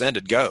email and send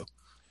it. Go.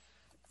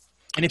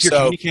 And if you're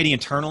communicating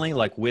internally,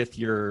 like with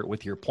your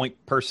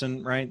point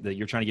person, right, that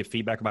you're trying to give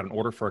feedback about an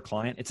order for a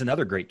client, it's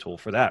another great tool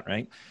for that,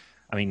 right?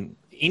 I mean,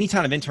 any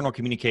kind of internal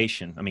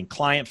communication,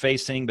 client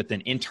facing, but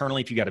then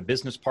internally, if you got a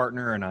business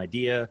partner, an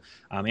idea.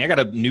 I got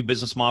a new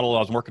business model I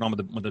was working on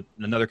with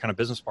another kind of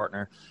business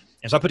partner.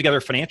 And so I put together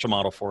a financial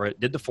model for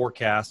it, did the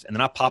forecast, and then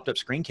I popped up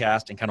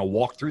Screencast and kind of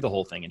walked through the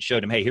whole thing and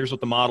showed him, hey, here's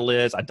what the model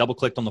is. I double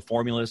clicked on the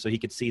formulas so he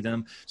could see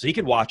them, so he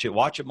could watch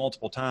it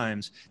multiple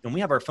times. Then we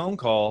have our phone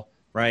call,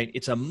 right?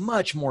 It's a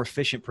much more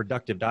efficient,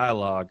 productive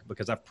dialogue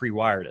because I've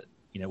pre-wired it,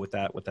 with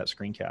that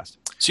screencast.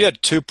 So you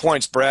had 2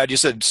 points, Brad. You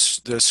said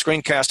the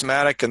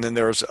Screencast-O-Matic, and then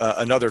there's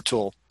another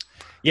tool.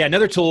 Yeah,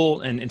 another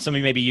tool, and some of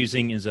you may be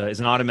using is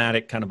an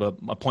automatic kind of a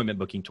appointment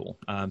booking tool.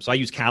 So I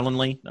use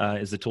Calendly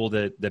is the tool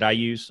that I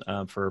use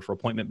for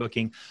appointment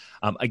booking.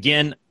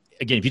 Again,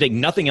 if you take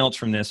nothing else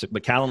from this,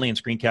 but Calendly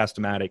and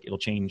Screencast-O-Matic, it'll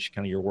change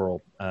kind of your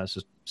world.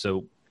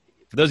 So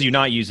for those of you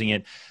not using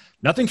it,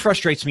 nothing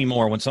frustrates me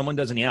more when someone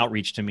does any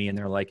outreach to me and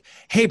they're like,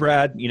 hey,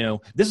 Brad,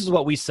 this is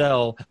what we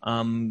sell.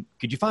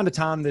 Could you find a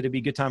time that it'd be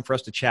a good time for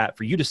us to chat,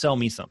 for you to sell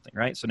me something,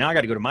 right? So now I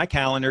got to go to my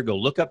calendar, go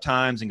look up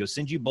times, and go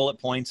send you bullet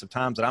points of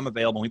times that I'm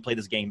available, and we play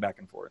this game back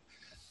and forth.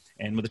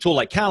 And with a tool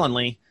like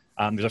Calendly,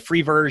 there's a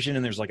free version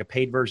and there's like a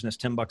paid version that's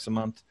 $10 a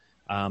month.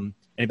 And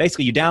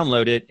basically you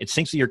download it, it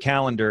syncs with your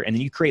calendar, and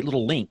then you create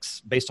little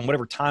links based on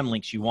whatever time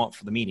links you want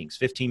for the meetings,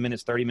 15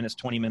 minutes, 30 minutes,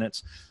 20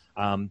 minutes.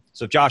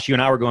 So if Josh, you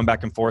and I were going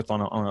back and forth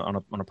on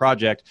a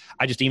project,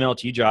 I just email it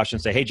to you, Josh,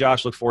 and say, hey,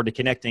 Josh, look forward to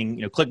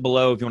connecting. Click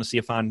below if you want to see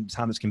a time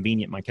that's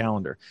convenient in my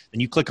calendar.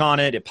 Then you click on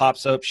it, it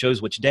pops up,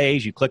 shows which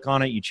days. You click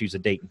on it, you choose a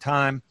date and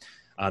time.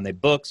 They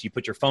books, you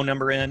put your phone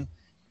number in.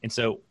 And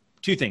so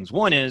 2 things.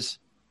 One is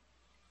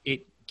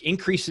it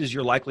increases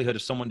your likelihood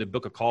of someone to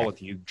book a call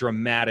with you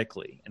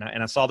dramatically.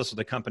 And I saw this with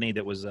a company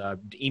that was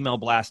email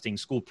blasting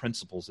school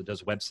principals that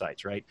does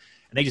websites, right?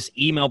 And they just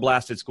email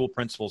blasted school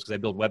principals because they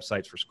build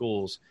websites for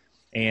schools.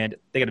 And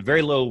they got a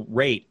very low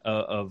rate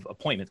of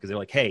appointments because they're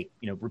like, hey,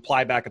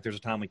 reply back if there's a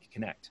time we can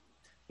connect.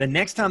 The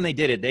next time they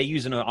did it, they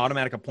used an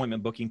automatic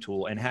appointment booking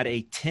tool and had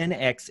a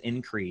 10x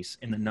increase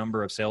in the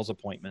number of sales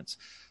appointments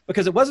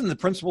because it wasn't the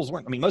principals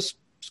weren't. Most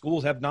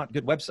schools have not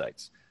good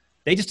websites.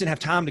 They just didn't have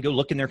time to go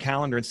look in their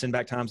calendar and send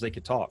back times they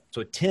could talk.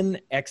 So a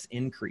 10x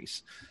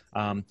increase.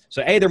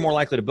 So A, they're more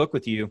likely to book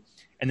with you.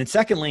 And then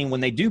secondly,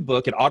 when they do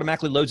book, it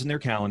automatically loads in their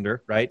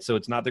calendar, right? So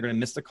it's not they're going to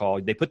miss the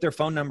call. They put their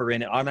phone number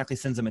in. It automatically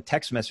sends them a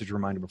text message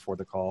reminder before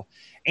the call.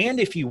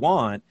 And if you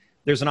want,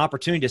 there's an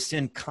opportunity to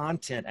send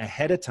content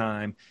ahead of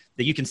time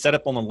that you can set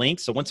up on the link.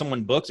 So when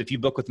someone books, if you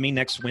book with me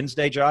next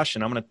Wednesday, Josh,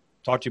 and I'm going to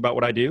talk to you about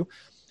what I do,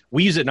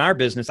 we use it in our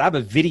business. I have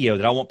a video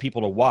that I want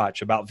people to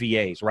watch about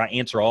VAs where I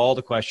answer all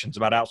the questions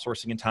about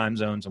outsourcing and time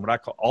zones and what I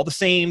call all the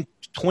same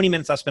 20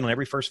 minutes I spend on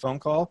every first phone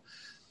call.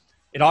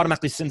 it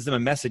automatically sends them a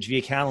message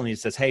via Calendly that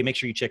says, hey, make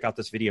sure you check out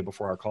this video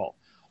before our call.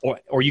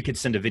 Or you could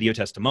send a video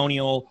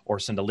testimonial or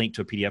send a link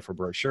to a PDF or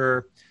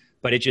brochure.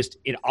 But it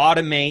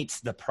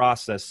automates the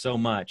process so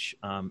much,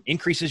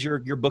 increases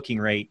your booking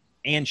rate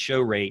and show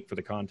rate for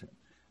the content.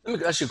 Let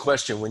me ask you a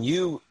question.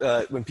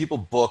 When people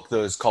book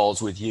those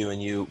calls with you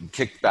and you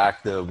kick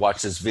back the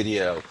watch this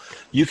video,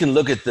 you can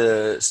look at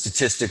the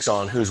statistics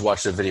on who's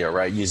watched the video,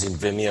 right? Using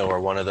Vimeo or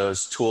one of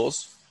those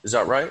tools. Is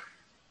that right?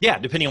 Yeah,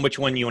 depending on which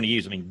one you want to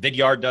use. I mean,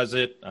 Vidyard does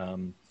it.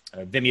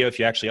 Vimeo, if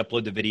you actually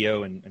upload the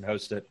video and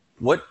host it.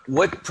 What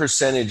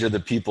percentage of the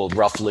people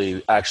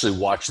roughly actually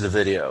watch the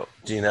video?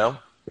 Do you know?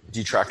 Do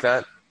you track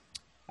that?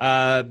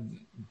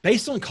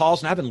 Based on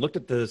calls, and I haven't looked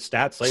at the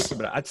stats lately,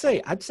 but I'd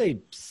say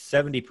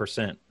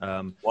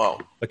 70%. Wow.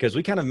 Because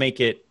we kind of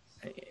make it,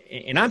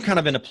 and I'm kind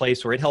of in a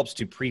place where it helps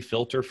to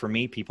pre-filter for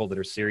me people that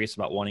are serious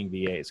about wanting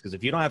VAs. Because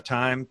if you don't have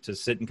time to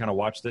sit and kind of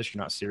watch this,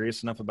 you're not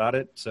serious enough about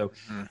it. So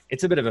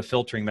it's a bit of a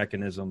filtering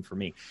mechanism for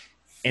me.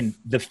 And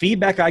the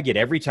feedback I get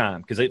every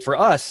time, because for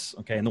us,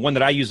 okay, and the one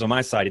that I use on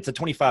my side, it's a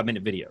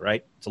 25-minute video,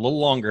 right? It's a little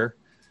longer,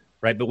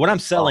 right? But what I'm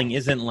selling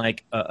isn't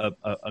like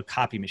a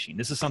copy machine.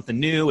 This is something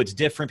new. It's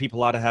different.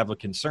 People ought to have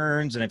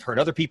concerns, and I've heard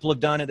other people have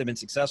done it. They've been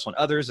successful, and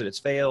others that it's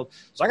failed.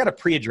 So I got to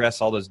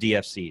pre-address all those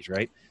DFCs,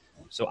 right?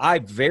 So I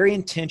very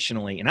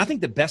intentionally, and I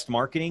think the best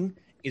marketing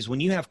is when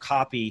you have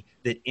copy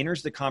that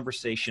enters the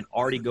conversation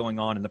already going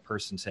on in the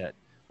person's head.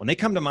 When they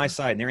come to my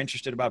site and they're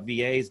interested about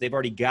VAs, they've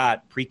already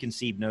got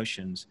preconceived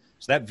notions.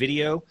 So that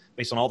video,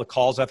 based on all the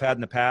calls I've had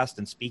in the past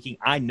and speaking,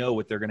 I know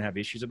what they're going to have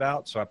issues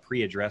about, so I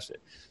pre-address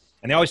it.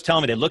 And they always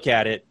tell me, they look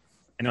at it,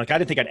 and they're like, I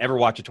didn't think I'd ever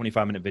watch a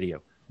 25-minute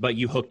video, but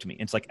you hooked me.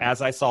 It's like,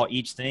 as I saw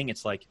each thing,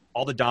 it's like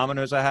all the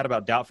dominoes I had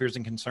about doubt, fears,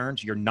 and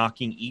concerns, you're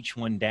knocking each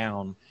one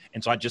down.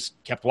 And so I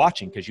just kept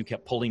watching because you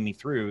kept pulling me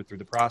through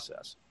the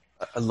process.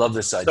 I love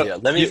this idea.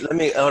 Let me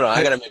hold on.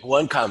 I got to make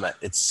one comment.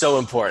 It's so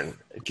important.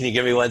 Can you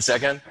give me 1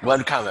 second?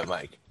 One comment,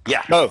 Mike.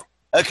 Yeah. Go.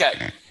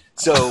 Okay.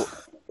 So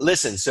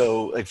listen,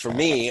 like for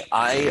me,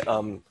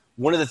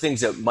 one of the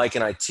things that Mike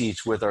and I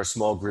teach with our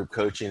small group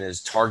coaching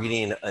is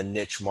targeting a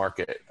niche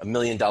market, $1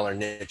 million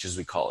niche as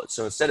we call it.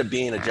 So instead of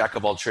being a jack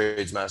of all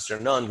trades, master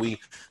of none, we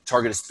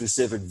target a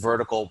specific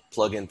vertical,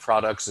 plug in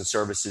products and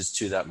services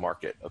to that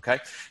market. Okay.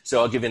 So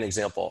I'll give you an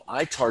example.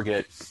 I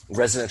target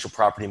residential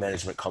property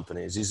management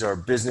companies. These are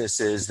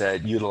businesses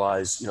that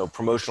utilize,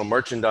 promotional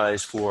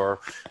merchandise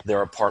for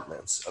their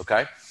apartments.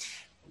 Okay.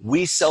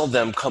 We sell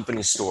them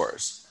company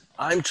stores.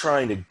 I'm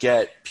trying to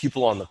get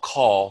people on the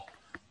call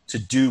to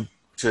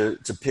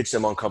pitch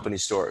them on company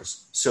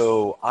stores.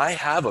 So I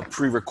have a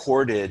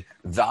pre-recorded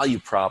value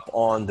prop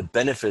on the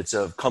benefits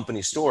of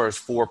company stores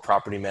for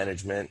property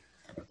management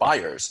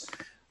buyers.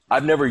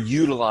 I've never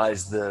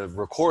utilized the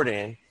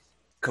recording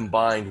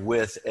combined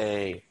with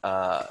with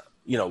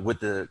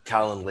the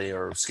Calendly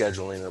or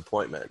scheduling an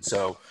appointment.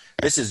 So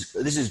this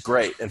is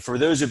great. And for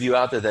those of you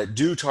out there that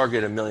do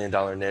target $1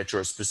 million niche or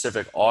a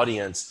specific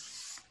audience,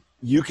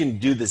 you can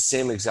do the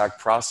same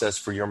exact process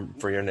for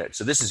your niche.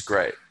 So this is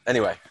great.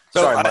 Anyway,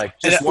 sorry, Mike.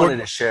 Just wanted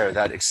to share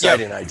that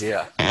exciting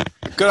idea.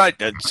 Good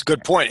idea. It's a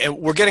good point. And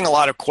we're getting a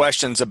lot of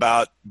questions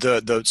about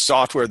the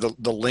software,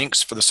 the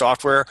links for the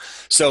software.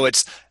 So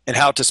and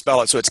how to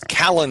spell it. So it's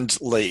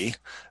Calendly,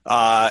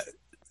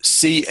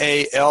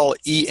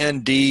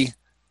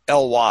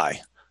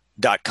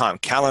 CALENDLY.com,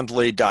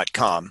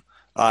 Calendly.com.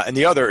 And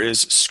the other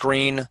is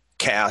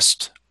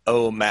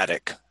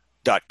Screencast-O-Matic.com.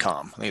 I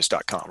think it's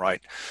 .com,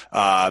 right?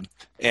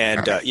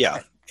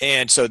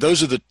 And so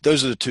those are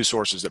the two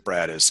sources that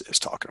Brad is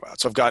talking about.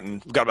 So we've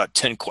got about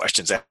 10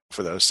 questions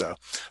for those. So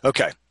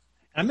okay.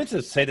 I meant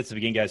to say this at the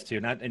beginning, guys, too.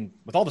 And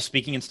with all the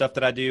speaking and stuff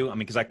that I do,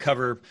 because I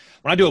cover,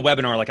 when I do a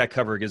webinar, I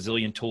cover a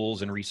gazillion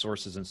tools and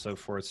resources and so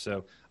forth.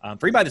 So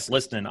for anybody that's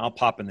listening, I'll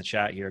pop in the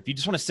chat here. If you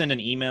just want to send an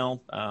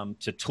email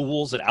to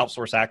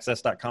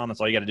tools@outsourceaccess.com,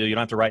 that's all you got to do. You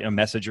don't have to write a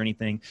message or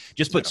anything.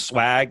 Just put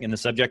swag in the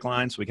subject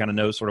line so we kind of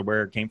know sort of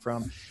where it came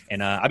from.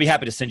 And I'd be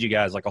happy to send you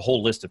guys a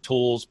whole list of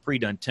tools,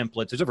 pre-done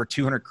templates. There's over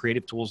 200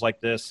 creative tools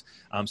like this,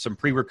 some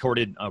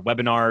pre-recorded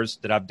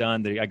webinars that I've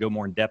done that I go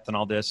more in depth on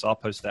all this. So I'll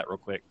post that real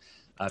quick.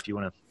 If you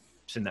want to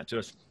send that to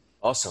us.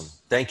 Awesome.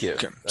 Thank you.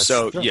 Okay.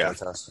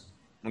 Fantastic.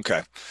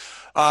 Okay.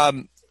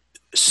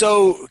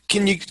 So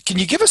can you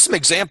give us some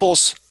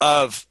examples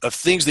of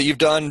things that you've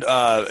done,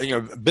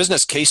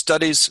 business case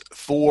studies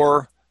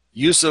for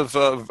use of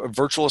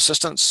virtual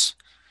assistants?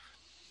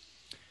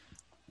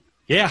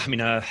 Yeah.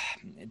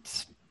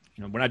 It's,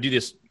 when I do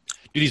these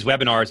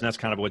webinars, and that's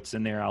kind of what's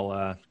in there,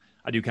 I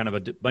do kind of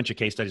a bunch of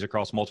case studies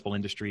across multiple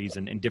industries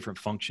and different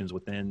functions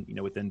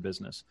within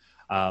business.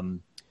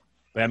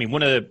 But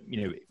one of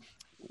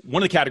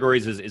the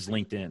categories is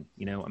LinkedIn.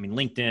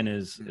 LinkedIn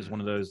is one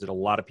of those that a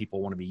lot of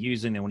people want to be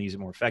using. They want to use it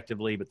more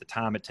effectively, but the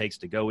time it takes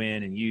to go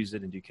in and use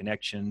it and do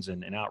connections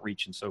and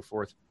outreach and so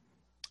forth.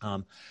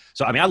 So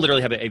I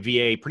literally have a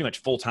VA pretty much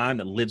full time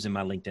that lives in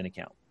my LinkedIn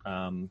account.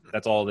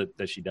 That's all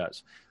that she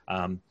does.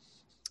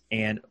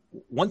 And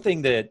one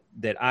thing that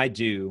I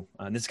do,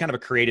 and this is kind of a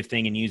creative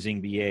thing in using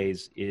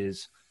VAs,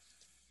 is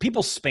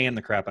people spam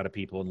the crap out of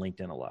people in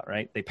LinkedIn a lot,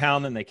 right? They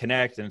pound them, they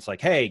connect, and it's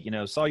like, hey,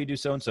 saw you do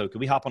so-and-so.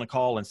 Could we hop on a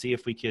call and see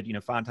if we could,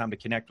 find time to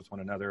connect with one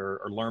another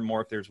or learn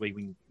more if there's a way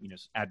we can,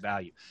 add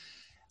value.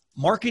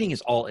 Marketing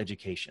is all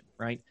education,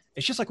 right?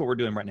 It's just like what we're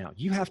doing right now.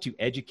 You have to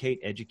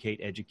educate,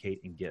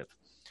 and give.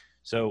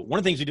 So one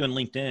of the things we do in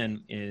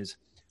LinkedIn is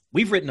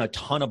we've written a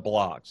ton of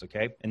blogs,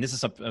 okay? And this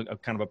is a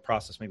kind of a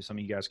process maybe some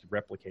of you guys could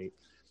replicate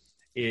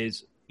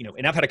is,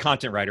 and I've had a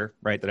content writer,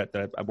 right,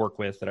 that I work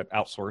with, that I've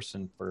outsourced,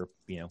 and for,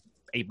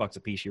 $8 a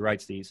piece, she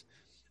writes these,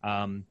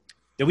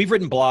 that we've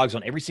written blogs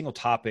on every single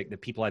topic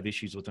that people have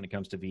issues with when it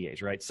comes to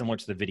VAs, right? Similar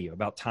to the video,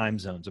 about time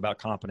zones, about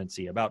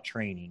competency, about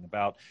training,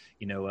 about,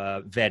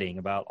 vetting,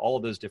 about all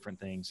of those different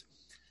things.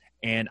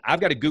 And I've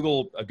got a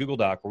Google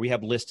Doc where we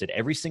have listed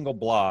every single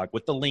blog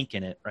with the link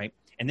in it, right?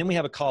 And then we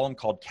have a column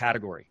called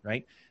category,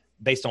 right?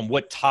 Based on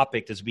what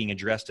topic is being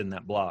addressed in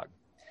that blog.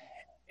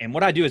 And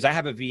what I do is I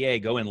have a VA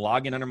go and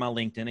log in under my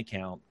LinkedIn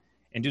account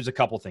and does a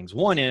couple things.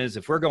 One is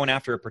if we're going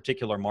after a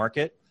particular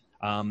market,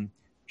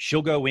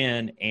 she'll go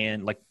in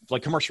and like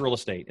commercial real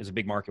estate is a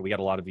big market. We got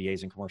a lot of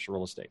VAs in commercial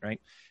real estate, right?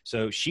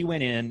 So she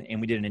went in and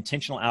we did an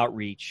intentional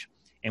outreach,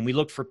 and we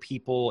looked for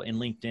people in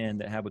LinkedIn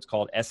that have what's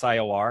called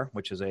SIOR,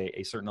 which is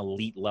a certain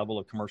elite level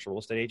of commercial real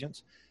estate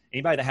agents.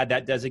 Anybody that had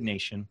that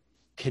designation,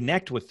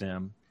 connect with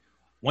them.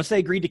 Once they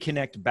agreed to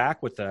connect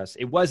back with us,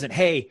 it wasn't,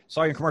 hey,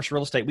 saw you in commercial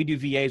real estate. We do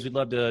VAs. We'd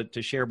love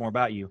to share more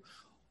about you.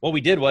 What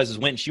we did was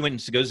she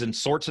went and goes and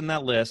sorts in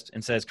that list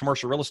and says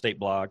commercial real estate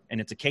blog. And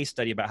it's a case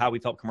study about how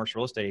we've helped commercial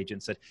real estate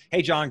agents. Said,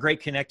 hey, John, great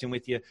connecting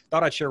with you.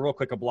 Thought I'd share real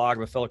quick a blog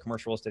of a fellow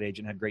commercial real estate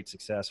agent had great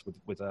success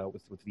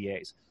with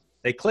VAs.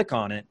 They click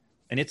on it,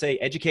 and it's a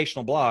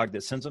educational blog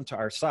that sends them to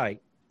our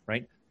site,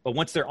 right? But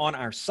once they're on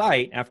our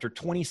site, after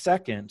 20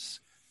 seconds,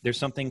 there's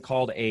something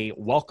called a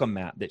welcome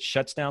map that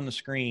shuts down the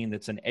screen.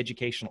 That's an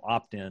educational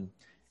opt-in,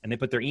 and they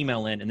put their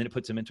email in, and then it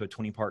puts them into a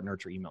 20-part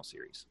nurture email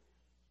series,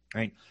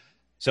 right?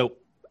 So,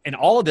 and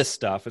all of this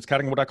stuff, it's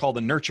kind of what I call the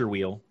nurture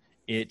wheel.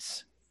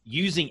 It's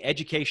using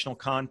educational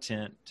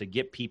content to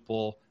get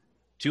people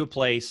to a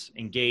place,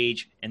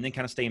 engage, and then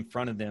kind of stay in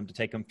front of them to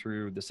take them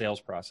through the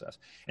sales process.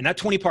 And that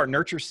 20-part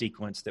nurture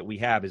sequence that we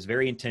have is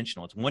very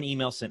intentional. It's one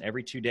email sent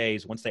every 2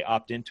 days once they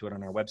opt into it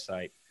on our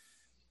website.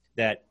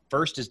 That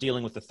first is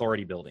dealing with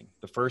authority building.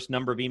 The first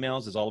number of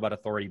emails is all about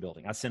authority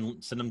building. I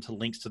send them to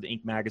links to the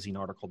Inc. magazine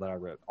article that I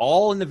wrote.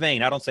 All in the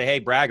vein. I don't say, hey,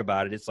 brag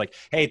about it. It's like,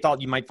 hey,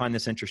 thought you might find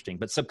this interesting.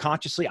 But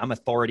subconsciously, I'm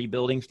authority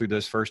building through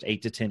those first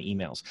 8 to 10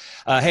 emails.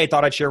 Hey,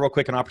 thought I'd share real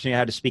quick an opportunity I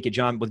had to speak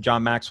with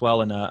John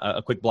Maxwell and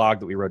a quick blog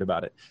that we wrote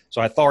about it.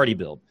 So I authority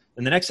build.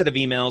 And the next set of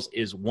emails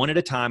is one at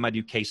a time. I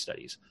do case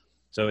studies.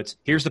 So it's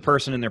here's the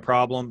person and their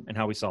problem and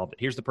how we solved it.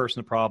 Here's the person,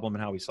 the problem,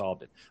 and how we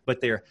solved it.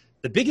 But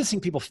the biggest thing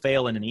people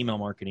fail in email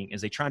marketing is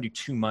they try and do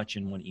too much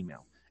in one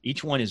email.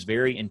 Each one is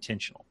very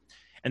intentional.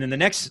 And then the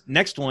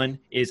next one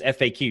is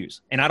FAQs.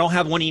 And I don't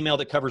have one email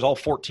that covers all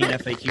 14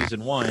 FAQs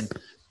in one.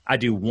 I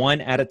do one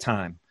at a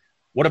time.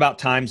 What about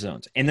time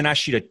zones? And then I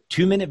shoot a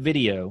 2-minute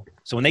video.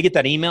 So when they get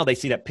that email, they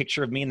see that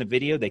picture of me in the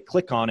video. They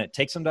click on it,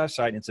 takes them to our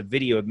site, and it's a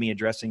video of me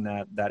addressing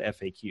that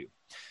FAQ.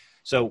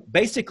 So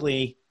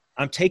basically,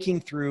 I'm taking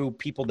through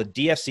people, the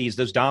DFCs,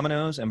 those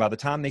dominoes, and by the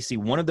time they see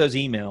one of those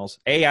emails,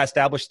 A, I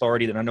established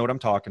authority that I know what I'm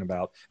talking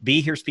about.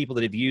 B, here's people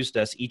that have used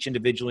us each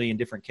individually in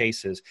different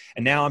cases.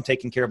 And now I'm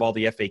taking care of all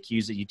the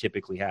FAQs that you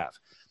typically have.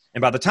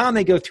 And by the time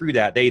they go through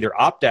that, they either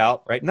opt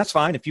out, right? And that's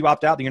fine. If you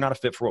opt out, then you're not a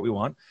fit for what we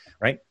want,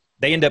 right?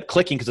 They end up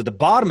clicking because at the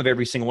bottom of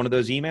every single one of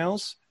those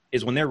emails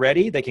is when they're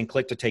ready, they can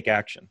click to take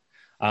action.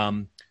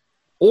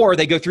 Or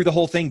they go through the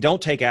whole thing,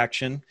 don't take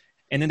action,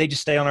 and then they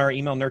just stay on our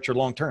email nurture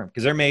long-term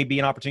because there may be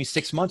an opportunity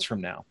 6 months from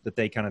now that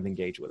they kind of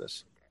engage with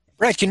us.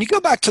 Brad, can you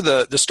go back to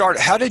the start?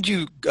 How did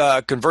you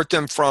convert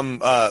them from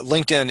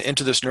LinkedIn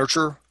into this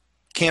nurture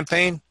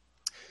campaign?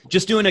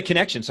 Just doing a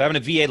connection. So having a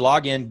VA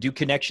login, do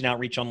connection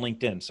outreach on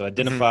LinkedIn. So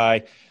identify,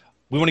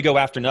 we want to go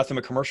after nothing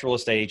but commercial real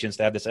estate agents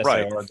that have this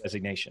SIR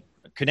designation.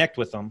 Connect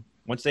with them.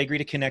 Once they agree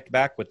to connect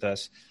back with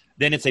us,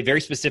 then it's a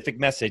very specific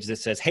message that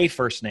says, hey,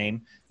 first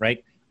name,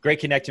 right? Great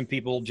connecting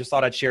people. Just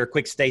thought I'd share a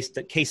quick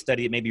case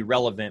study that may be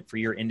relevant for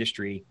your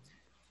industry.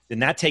 Then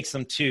that takes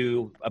them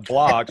to a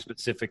blog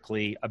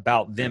specifically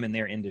about them and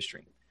their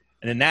industry.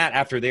 And then that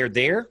after they're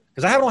there,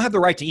 because I don't have the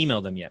right to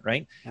email them yet,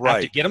 right? I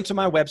have to get them to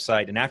my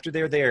website. And after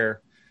they're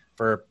there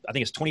for, I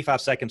think it's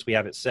 25 seconds, we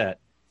have it set,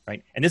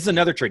 right? And this is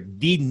another trick.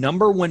 The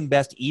number one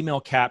best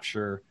email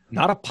capture,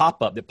 not a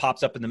pop-up that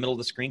pops up in the middle of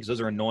the screen, because those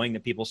are annoying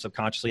that people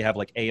subconsciously have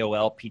like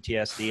AOL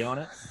PTSD on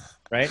it,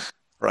 right?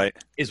 Right.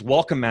 Is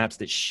welcome maps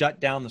that shut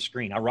down the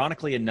screen.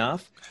 Ironically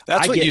enough,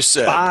 that's what you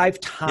said. 5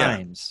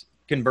 times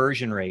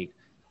conversion rate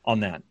on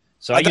that.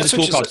 So I use a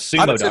tool called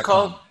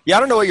sumo.com. Yeah, I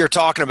don't know what you're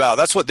talking about.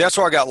 That's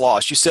where I got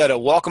lost. You said a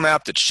welcome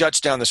app that shuts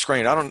down the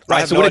screen. I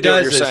have no idea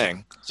what you're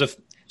saying. So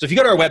if you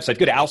go to our website,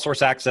 go to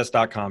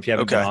outsourceaccess.com if you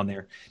haven't been on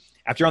there.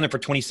 After you're on there for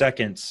 20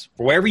 seconds,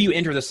 for wherever you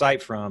enter the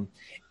site from,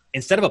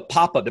 instead of a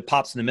pop-up that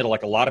pops in the middle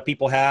like a lot of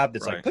people have,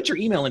 that's like, put your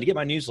email in to get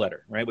my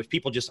newsletter, right? Which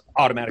people just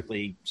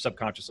automatically,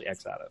 subconsciously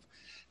X out of.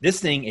 This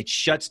thing, it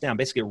shuts down.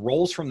 Basically, it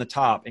rolls from the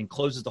top and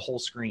closes the whole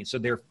screen. So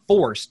they're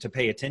forced to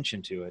pay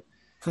attention to it.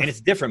 And it's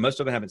different.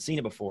 Most of them haven't seen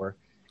it before.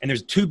 And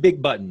there's two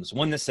big buttons.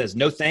 One that says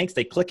no thanks.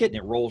 They click it and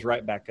it rolls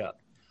right back up.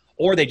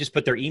 Or they just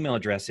put their email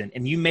address in.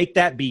 And you make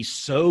that be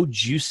so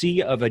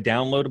juicy of a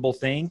downloadable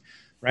thing,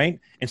 right?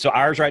 And so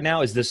ours right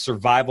now is this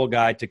survival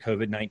guide to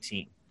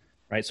COVID-19,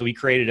 right? So we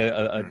created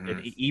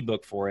an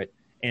ebook for it.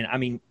 And I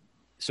mean,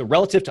 so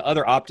relative to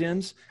other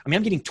opt-ins, I mean,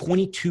 I'm getting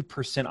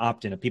 22%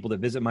 opt-in of people that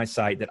visit my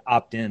site that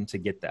opt in to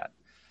get that.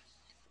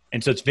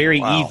 And so it's very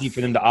easy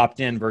for them to opt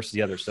in versus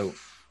the other. So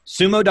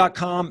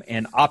sumo.com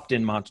and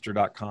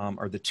optinmonster.com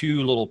are the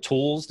two little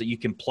tools that you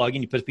can plug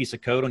in. You put a piece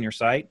of code on your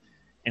site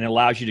and it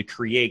allows you to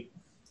create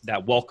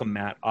that welcome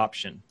mat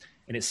option.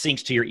 And it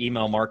syncs to your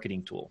email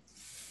marketing tool.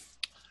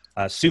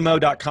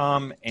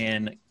 Sumo.com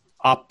and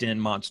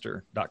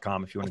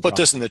optinmonster.com if you want to put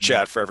this in the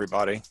chat for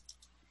everybody.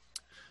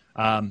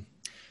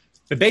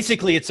 But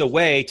basically, it's a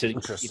way to,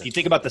 if you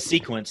think about the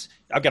sequence,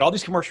 I've got all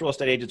these commercial real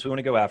estate agents we want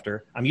to go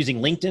after. I'm using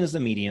LinkedIn as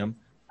the medium.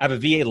 I have a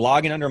VA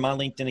login under my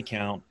LinkedIn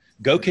account.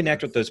 Go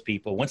connect with those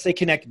people. Once they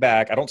connect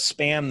back, I don't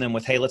spam them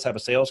with, hey, let's have a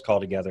sales call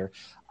together.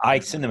 I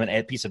send them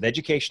a piece of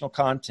educational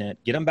content,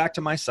 get them back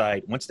to my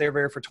site. Once they're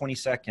there for 20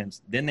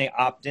 seconds, then they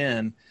opt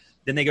in.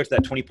 Then they go to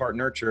that 20-part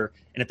nurture.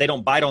 And if they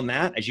don't bite on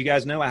that, as you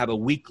guys know, I have a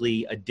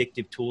weekly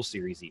addictive tool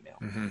series email.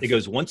 It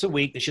goes once a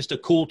week. It's just a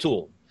cool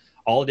tool.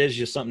 All it is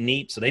just something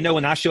neat. So they know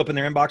when I show up in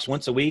their inbox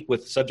once a week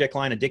with subject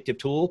line addictive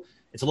tool,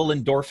 it's a little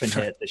endorphin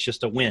hit. It's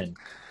just a win.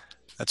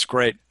 That's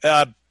great.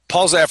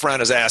 Paul Zafran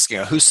is asking,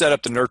 who set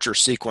up the nurture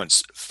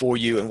sequence for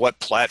you and what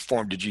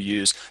platform did you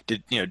use? Do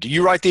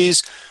you write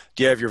these?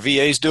 Do you have your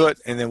VAs do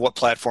it? And then what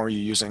platform are you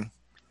using?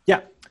 Yeah.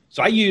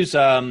 So I use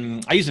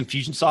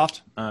Infusionsoft.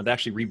 They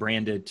actually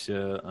rebranded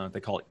to, they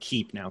call it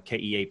Keep now,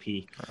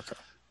 Keap. Okay.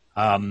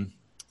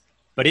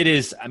 But it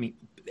is, I mean,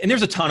 and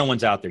there's a ton of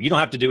ones out there. You don't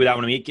have to do that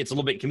one. I mean, it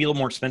can be a little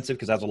more expensive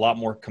because it has a lot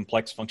more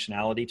complex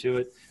functionality to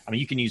it. I mean,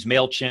 you can use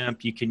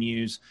MailChimp. You can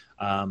use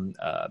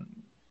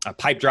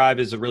Pipedrive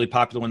is a really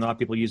popular one. A lot of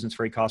people use it. It's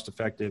very cost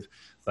effective.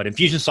 But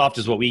Infusionsoft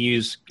is what we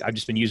use. I've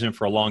just been using it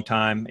for a long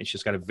time. It's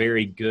just got a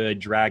very good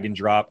drag and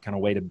drop kind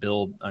of way to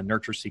build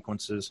nurture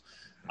sequences.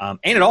 And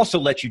it also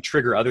lets you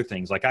trigger other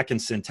things. Like I can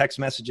send text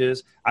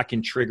messages. I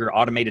can trigger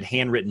automated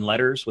handwritten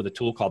letters with a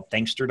tool called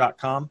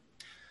Thankster.com.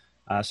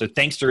 So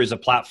Thankster is a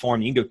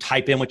platform. You can go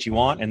type in what you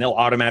want, and they'll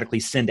automatically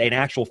send an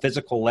actual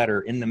physical letter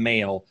in the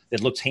mail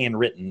that looks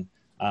handwritten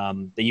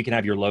that you can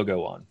have your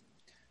logo on.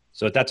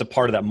 So that's a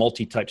part of that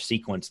multi-touch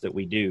sequence that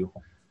we do.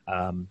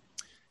 And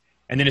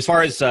then as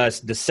far as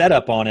the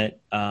setup on it,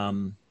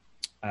 so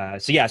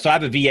I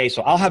have a VA.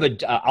 So I'll have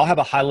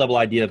a high-level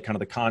idea of kind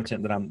of the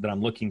content that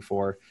I'm looking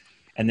for,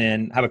 and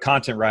then have a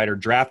content writer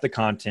draft the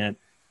content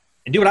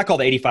and do what I call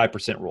the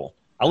 85% rule.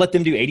 I'll let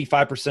them do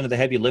 85% of the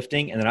heavy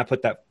lifting, and then I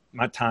put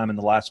my time in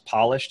the last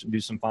polished and do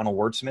some final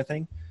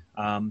wordsmithing.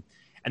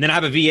 And then I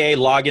have a VA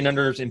log in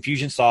under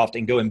Infusionsoft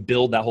and go and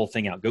build that whole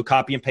thing out. Go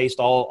copy and paste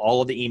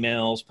all of the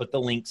emails, put the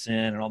links in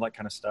and all that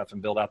kind of stuff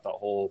and build out that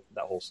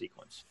whole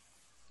sequence.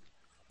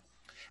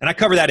 And I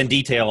cover that in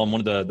detail on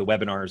one of the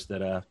webinars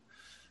that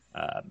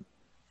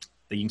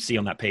you can see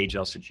on that page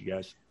I'll send you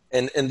guys.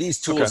 And these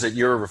tools that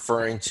you're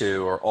referring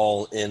to are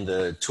all in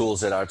the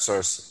tools at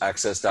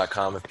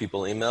outsourceaccess.com if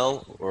people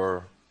email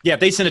or... Yeah, if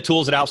they send a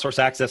tools at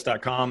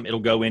outsourceaccess.com, it'll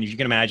go in. As you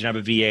can imagine, I have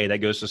a VA that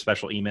goes to a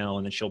special email,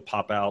 and then she'll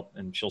pop out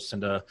and she'll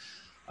send a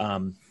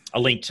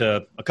link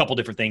to a couple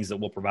different things that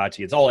we'll provide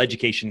to you. It's all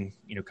education,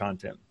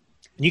 content.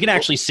 And you can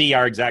actually see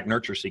our exact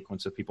nurture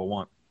sequence if people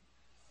want.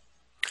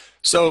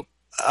 So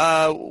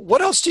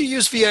what else do you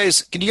use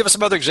VAs? Can you give us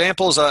some other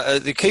examples?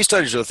 The case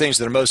studies are the things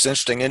that are most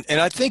interesting. And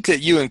I think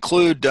that you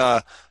include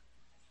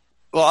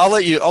well, I'll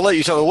let you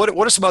tell me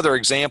what are some other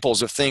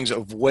examples of things,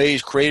 of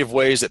ways, creative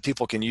ways that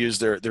people can use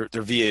their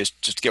VAs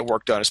just to get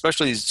work done,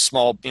 especially these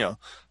small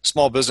business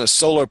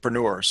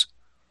solopreneurs.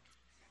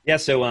 Yeah.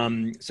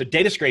 So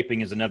data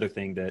scraping is another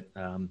thing that,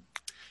 and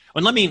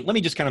let me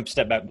just kind of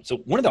step back. So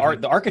one of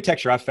the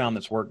architecture I've found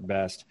that's worked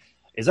best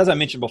is, as I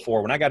mentioned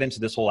before, when I got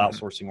into this whole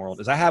outsourcing world,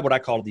 is I had what I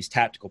called these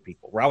tactical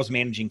people, where I was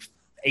managing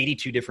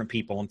 82 different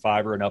people on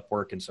Fiverr and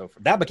Upwork and so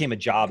forth. That became a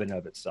job in and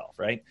of itself.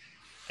 Right.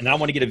 And I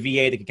want to get a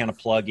VA that can kind of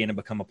plug in and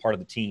become a part of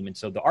the team. And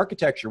so the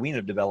architecture we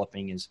ended up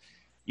developing is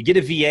you get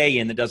a VA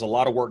in that does a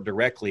lot of work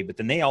directly, but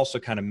then they also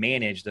kind of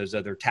manage those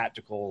other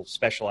tactical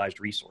specialized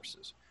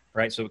resources,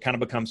 right? So it kind of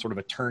becomes sort of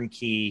a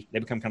turnkey. They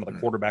become kind of the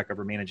quarterback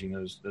over managing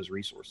those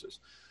resources.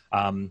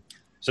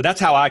 So that's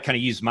how I kind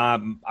of use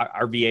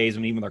our VAs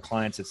and even with our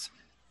clients. It's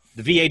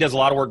the VA does a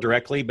lot of work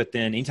directly, but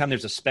then anytime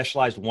there's a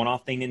specialized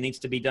one-off thing that needs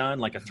to be done,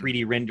 like a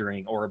 3D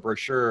rendering or a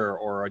brochure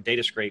or a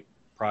data scrape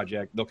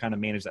project, they'll kind of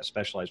manage that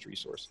specialized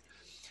resource.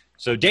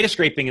 So data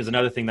scraping is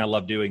another thing that I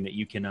love doing, that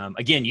you can,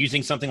 again,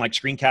 using something like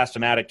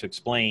Screencast-O-Matic to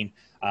explain.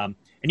 And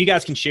you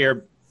guys can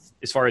share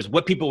as far as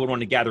what people would want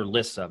to gather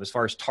lists of, as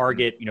far as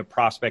target,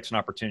 prospects and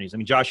opportunities. I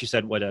mean, Josh, you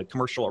said what a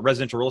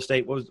residential real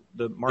estate, what was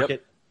the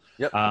market?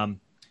 Yep.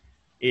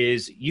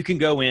 Is you can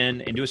go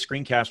in and do a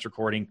screencast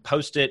recording,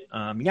 post it. You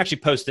can actually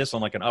post this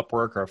on like an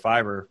Upwork or a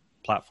Fiverr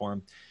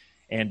platform,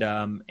 and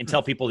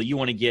tell people that you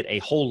want to get a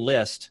whole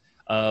list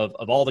of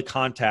all the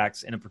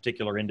contacts in a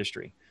particular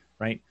industry,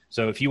 right?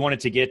 So if you wanted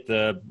to get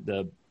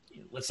the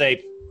let's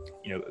say,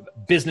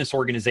 business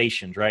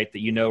organizations, right,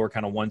 that are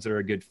kind of ones that are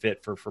a good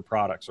fit for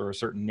products or a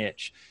certain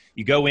niche.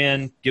 You go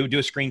in, do a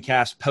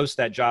screencast, post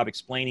that job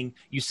explaining.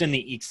 You send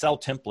the Excel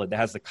template that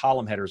has the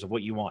column headers of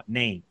what you want,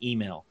 name,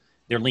 email,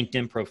 their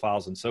LinkedIn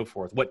profiles, and so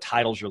forth, what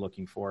titles you're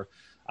looking for.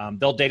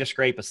 They'll data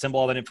scrape, assemble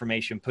all that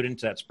information, put it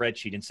into that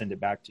spreadsheet, and send it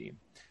back to you.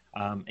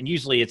 And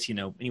usually it's,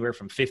 anywhere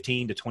from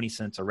 15 to 20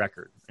 cents a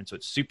record. And so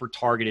it's super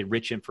targeted,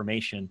 rich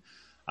information.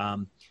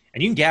 And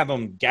you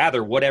can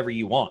gather whatever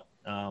you want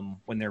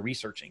when they're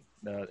researching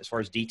as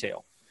far as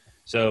detail.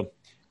 So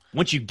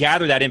once you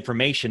gather that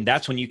information,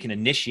 that's when you can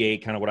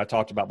initiate kind of what I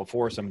talked about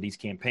before, some of these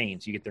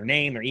campaigns. You get their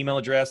name, their email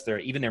address,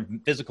 even their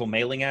physical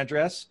mailing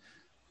address.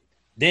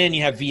 Then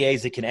you have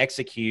VAs that can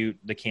execute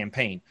the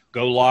campaign.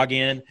 Go log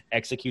in,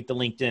 execute the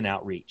LinkedIn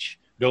outreach.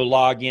 Go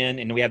log in,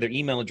 and we have their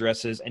email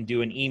addresses and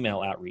do an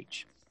email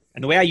outreach.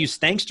 And the way I use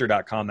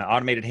Thankster.com, the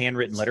automated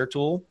handwritten letter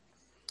tool,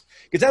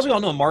 because as we all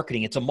know in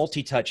marketing, it's a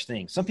multi-touch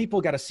thing. Some people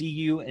got to see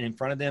you and in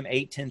front of them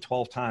 8, 10,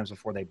 12 times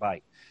before they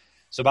bite.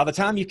 So by the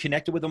time you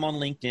connected with them on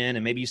LinkedIn,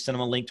 and maybe you send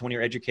them a link to one of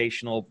your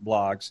educational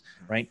blogs,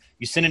 right?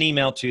 You send an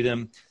email to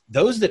them.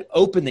 Those that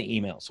open the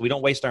email, so we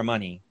don't waste our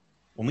money,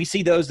 when we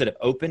see those that have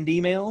opened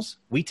emails,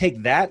 we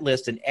take that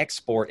list and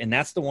export, and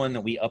that's the one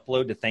that we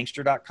upload to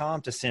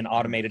Thankster.com to send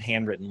automated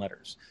handwritten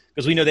letters,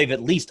 because we know they've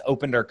at least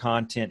opened our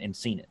content and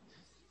seen it,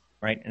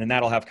 right? And then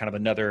that'll have kind of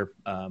another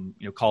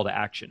call to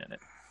action in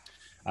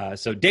it.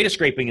 So data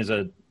scraping is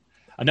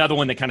another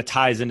one that kind of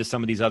ties into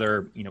some of these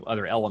other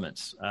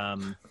elements.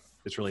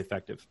 It's really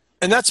effective.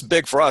 And that's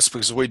big for us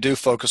because we do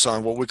focus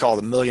on what we call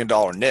the $1 million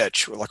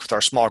niche, like with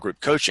our small group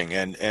coaching,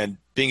 and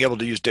being able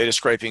to use data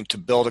scraping to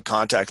build a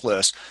contact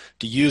list,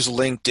 to use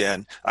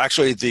LinkedIn.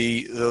 Actually,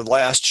 the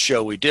last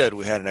show we did,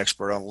 we had an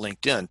expert on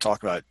LinkedIn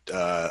talking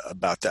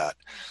about that,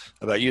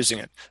 about using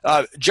it.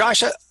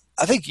 Josh,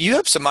 I think you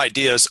have some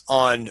ideas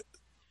on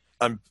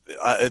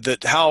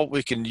that how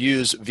we can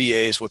use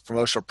VAs with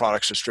promotional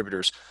products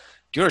distributors.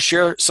 Do you want to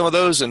share some of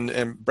those,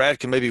 and Brad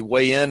can maybe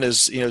weigh in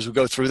as we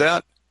go through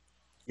that?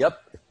 Yep.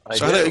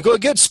 Go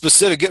get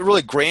specific, get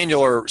really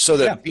granular, so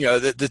that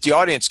that the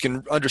audience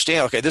can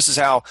understand. Okay, this is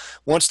how.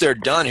 Once they're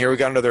done here, we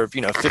got another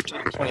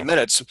 15, 20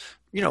 minutes.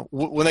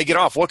 When they get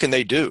off, what can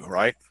they do,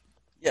 right?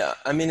 Yeah,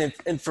 I mean,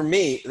 and for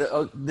me,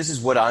 this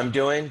is what I'm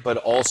doing, but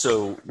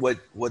also what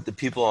the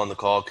people on the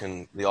call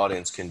the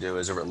audience can do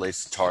as it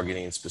relates to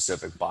targeting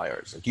specific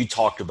buyers. Like you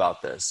talked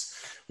about this,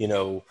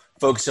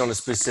 focusing on a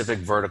specific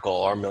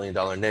vertical, our $1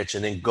 million niche,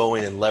 and then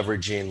going and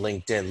leveraging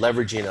LinkedIn,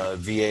 leveraging a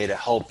VA to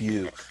help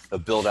you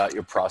build out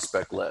your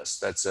prospect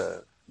list.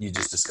 You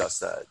just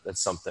discussed that.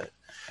 That's something.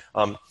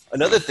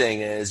 Another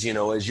thing is,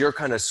 as you're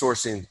kind of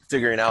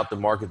figuring out the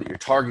market that you're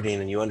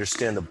targeting, and you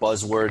understand the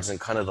buzzwords and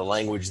kind of the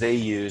language they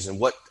use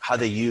and how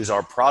they use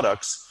our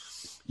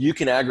products, you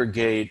can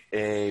aggregate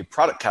a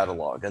product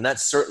catalog. And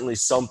that's certainly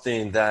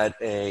something that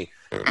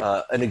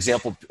an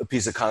example, a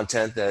piece of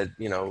content that,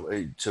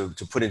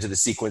 to put into the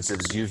sequence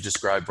as you've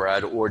described,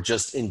 Brad, or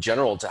just in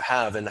general to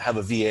have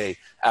a VA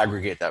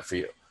aggregate that for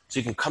you. So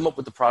you can come up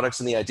with the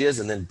products and the ideas,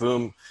 and then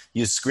boom,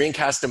 use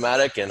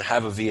Screencast-O-Matic and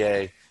have a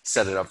VA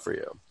set it up for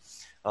you.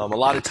 A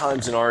lot of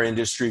times in our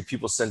industry,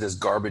 people send us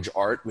garbage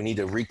art. We need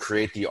to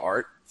recreate the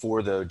art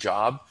for the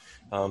job,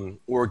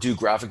 or do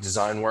graphic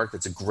design work.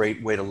 That's a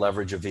great way to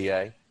leverage a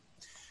VA.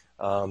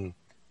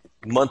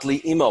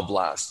 Monthly email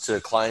blasts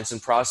to clients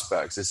and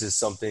prospects. This is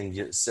something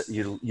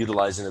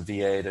utilizing a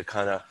VA to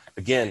kind of,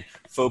 again,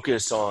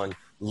 focus on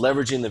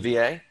leveraging the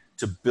VA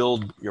to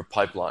build your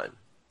pipeline.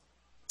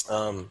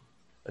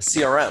 A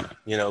CRM,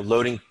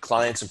 loading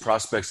clients and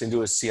prospects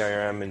into a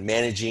CRM and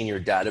managing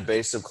your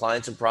database of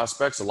clients and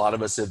prospects. I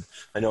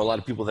know a lot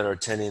of people that are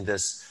attending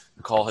this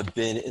call have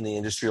been in the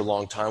industry a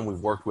long time. We've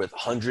worked with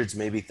hundreds,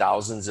 maybe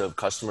thousands of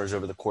customers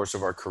over the course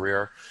of our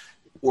career.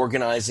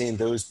 Organizing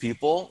those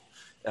people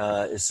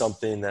is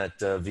something that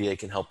VA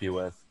can help you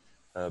with.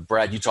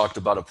 Brad, you talked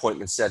about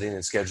appointment setting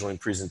and scheduling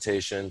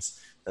presentations,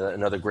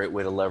 another great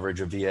way to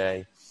leverage a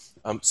VA.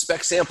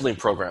 Spec sampling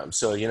programs.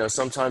 So,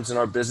 sometimes in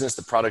our business,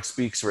 the product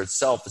speaks for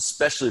itself,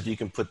 especially if you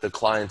can put the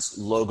client's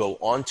logo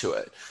onto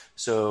it.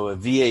 So a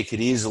VA could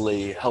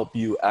easily help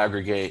you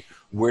aggregate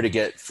where to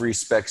get free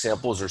spec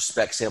samples or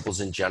spec samples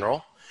in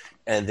general,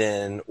 and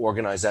then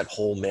organize that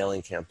whole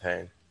mailing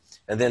campaign.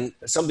 And then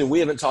something we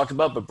haven't talked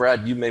about, but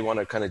Brad, you may want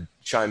to kind of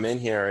chime in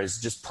here, is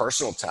just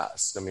personal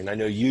tasks. I mean, I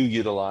know you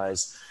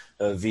utilize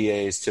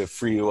VAs to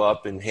free you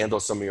up and handle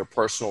some of your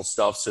personal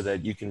stuff so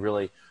that you can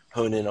really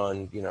hone in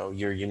on,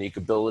 your unique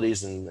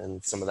abilities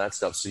and some of that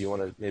stuff. So you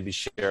want to maybe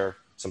share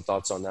some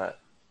thoughts on that?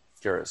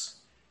 Curious.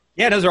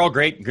 Yeah, those are all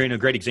great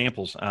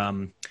examples.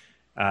 And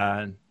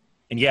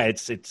yeah,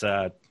 it's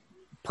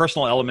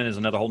personal element is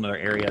another whole nother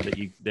area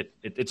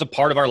it's a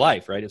part of our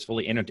life, right? It's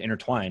fully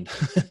intertwined,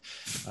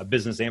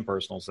 business and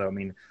personal. So, I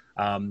mean,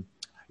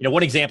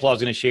 one example I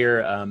was going to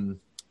share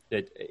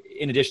that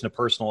in addition to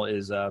personal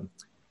is,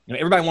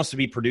 everybody wants to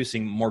be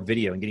producing more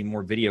video and getting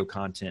more video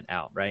content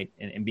out, right?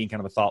 And being kind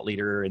of a thought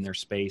leader in their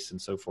space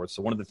and so forth.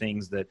 So one of the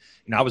things that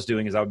I was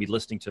doing is I would be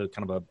listening to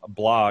kind of a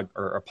blog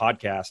or a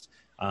podcast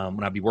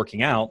when I'd be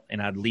working out,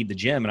 and I'd leave the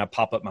gym and I'd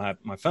pop up my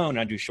phone and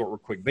I'd do a short,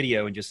 quick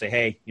video and just say,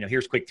 hey,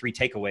 here's quick 3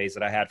 takeaways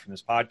that I had from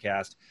this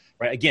podcast,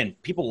 right? Again,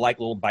 people like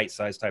little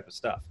bite-sized type of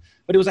stuff,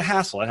 but it was a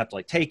hassle. I'd have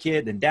to take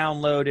it, then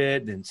download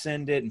it, then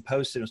send it and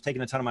post it. It was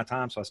taking a ton of my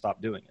time, so I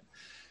stopped doing it.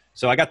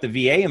 So I got the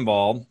VA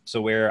involved.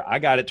 So where I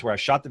got it to where I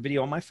shot the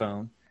video on my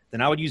phone,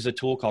 then I would use a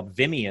tool called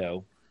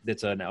Vimeo.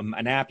 That's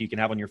an app you can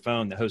have on your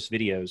phone that hosts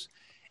videos,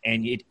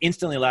 and it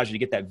instantly allows you to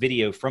get that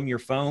video from your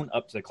phone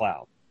up to the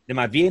cloud. Then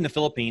my VA in the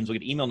Philippines will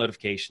get email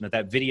notification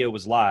that video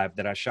was live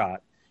that I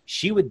shot.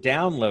 She would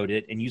download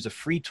it and use a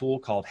free tool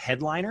called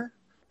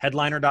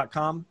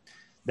headliner.com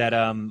that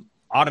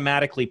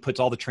automatically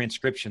puts all the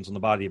transcriptions on the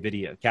body of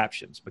video,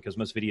 captions, because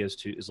most videos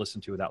is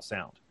listened to without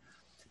sound.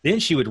 Then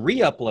she would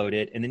re-upload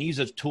it and then use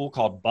a tool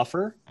called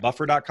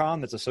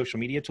buffer.com. That's a social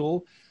media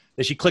tool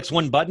that she clicks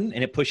one button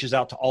and it pushes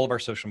out to all of our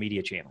social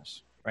media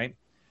channels, right?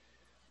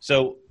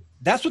 So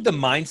that's what the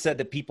mindset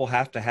that people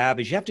have to have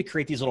is you have to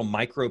create these little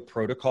micro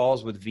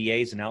protocols with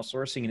VAs and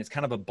outsourcing. And it's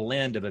kind of a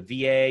blend of a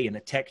VA and a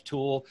tech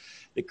tool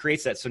that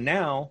creates that. So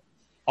now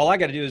all I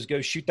got to do is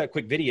go shoot that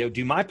quick video,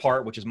 do my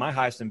part, which is my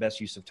highest and best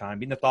use of time,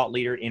 being the thought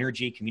leader,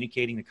 energy,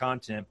 communicating the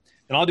content.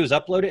 Then all I'll do is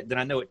upload it. Then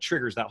I know it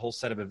triggers that whole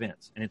set of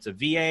events. And it's a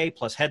VA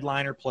plus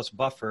headliner plus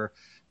buffer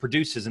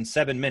produces in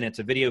 7 minutes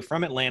a video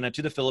from Atlanta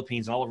to the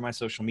Philippines and all over my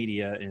social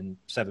media in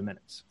 7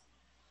 minutes.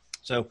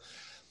 So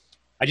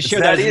I just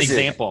shared that as an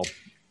example.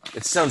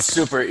 It sounds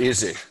super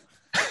easy.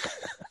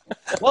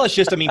 Well, it's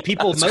just,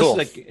 people, That's cool.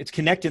 It's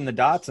connecting the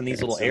dots in these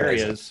little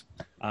areas.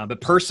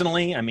 But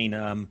personally, I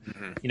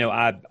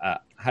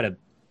had a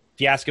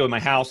fiasco in my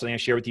house. I think I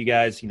shared with you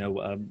guys,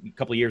 a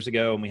couple of years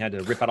ago, and we had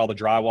to rip out all the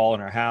drywall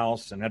in our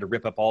house and had to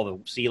rip up all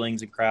the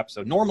ceilings and crap.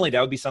 So normally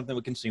that would be something that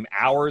would consume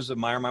hours of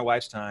my or my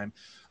wife's time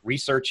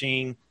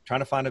researching,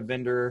 trying to find a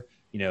vendor,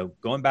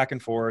 going back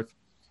and forth.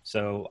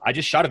 So I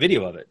just shot a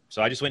video of it.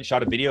 So I just went and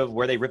shot a video of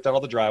where they ripped out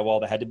all the drywall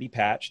that had to be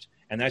patched.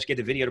 And then I just gave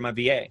the video to my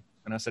VA.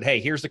 And I said,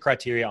 hey, here's the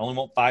criteria. I only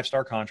want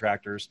 5-star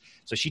contractors.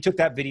 So she took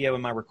that video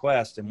in my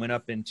request and went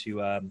up onto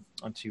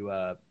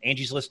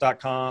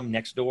angieslist.com,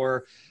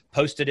 Nextdoor,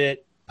 posted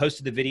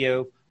the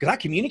video, because I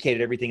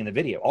communicated everything in the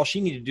video. All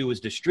she needed to do was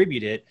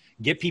distribute it,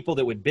 get people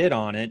that would bid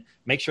on it,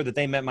 make sure that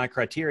they met my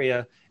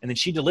criteria. And then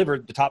she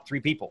delivered the top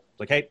 3 people.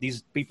 Like, hey,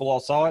 these people all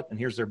saw it and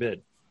here's their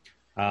bid.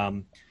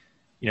 I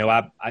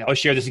always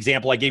share this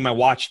example. I gave my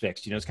watch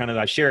fixed. It's kind of,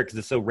 I share it because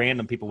it's so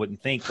random people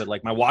wouldn't think, but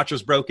like my watch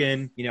was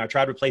broken. I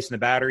tried replacing the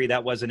battery.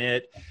 That wasn't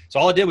it. So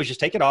all I did was just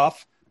take it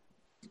off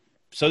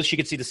so she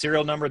could see the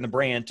serial number and the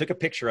brand, took a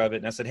picture of it.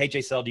 And I said, hey,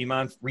 JCL, do you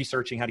mind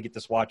researching how to get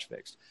this watch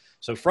fixed?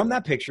 So from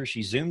that picture,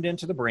 she zoomed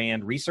into the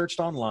brand,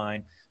 researched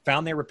online,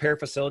 found their repair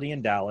facility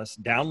in Dallas,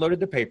 downloaded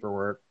the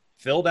paperwork,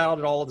 filled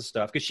out all of the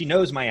stuff because she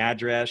knows my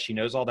address. She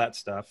knows all that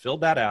stuff,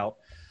 filled that out.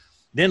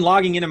 Then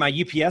logging into my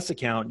UPS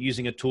account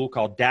using a tool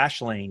called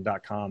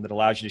dashlane.com that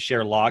allows you to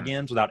share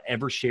logins without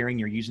ever sharing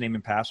your username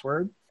and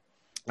password.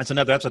 That's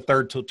a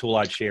third tool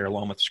I'd share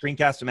along with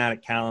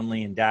Screencast-O-Matic,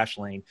 Calendly, and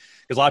Dashlane,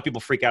 because a lot of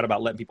people freak out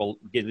about letting people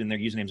get in their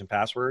usernames and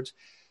passwords.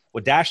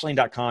 With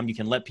dashlane.com, you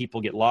can let people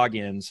get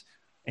logins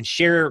and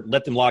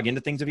let them log into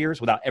things of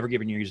yours without ever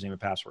giving your username and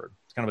password.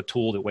 It's kind of a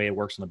tool, the way it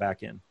works on the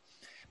back end.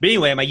 But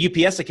anyway, my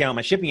UPS account,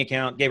 my shipping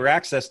account, gave her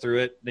access through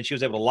it. Then she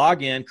was able to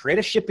log in, create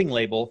a shipping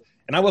label.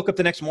 And I woke up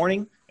the next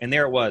morning and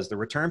there it was, the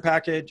return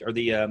package or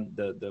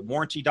the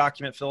warranty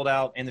document filled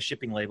out and the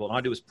shipping label. And all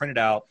I do was print it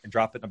out and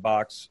drop it in a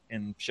box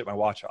and ship my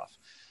watch off.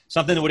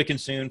 Something that would have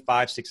consumed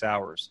 5-6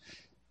 hours.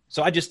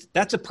 So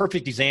that's a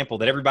perfect example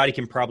that everybody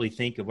can probably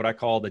think of what I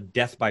call the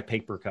death by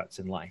paper cuts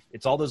in life.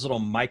 It's all those little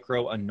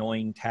micro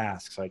annoying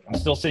tasks. Like I'm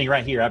still sitting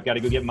right here. I've got to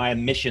go get my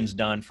emissions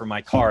done for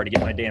my car to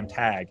get my damn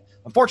tag.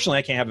 Unfortunately,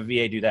 I can't have a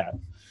VA do that.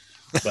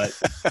 But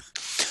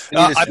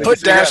I put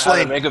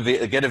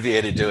Dashlane. Get a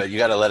VA to do it. You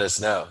got to let us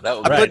know. That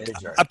would I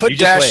put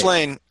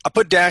Dashlane. I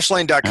put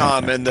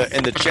Dashlane.com in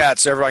the chat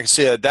so everybody can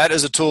see it. That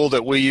is a tool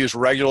that we use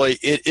regularly.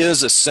 It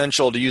is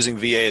essential to using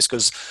VAs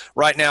because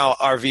right now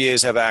our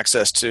VAs have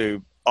access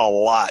to a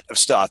lot of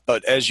stuff.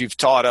 But as you've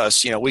taught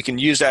us, we can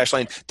use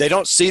Dashlane. They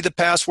don't see the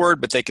password,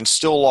 but they can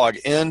still log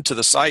into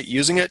the site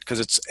using it because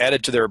it's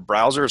added to their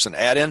browser as an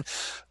add-in.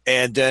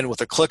 And then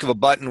with a click of a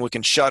button, we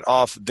can shut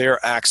off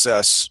their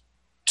access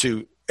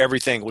to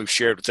everything we've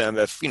shared with them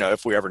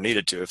if we ever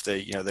needed to, if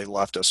they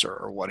left us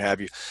or what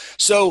have you.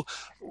 So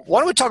why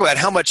don't we talk about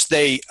how much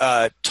they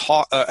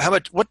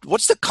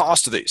what's the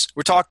cost of these?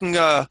 We're talking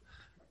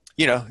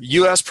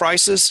US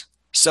prices,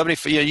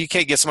 70, you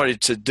can't get somebody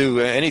to do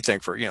anything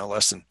for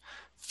less than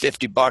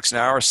 $50 an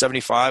hour,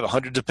 75,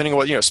 100, depending on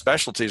what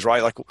specialties,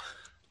 right? Like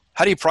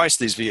how do you price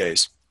these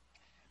VAs?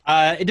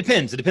 It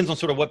depends. It depends on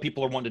sort of what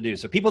people are wanting to do.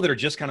 So people that are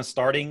just kind of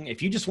starting,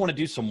 if you just want to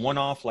do some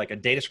one-off, like a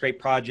data scrape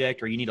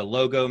project, or you need a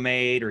logo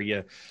made, or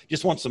you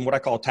just want some, what I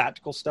call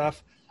tactical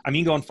stuff, I mean,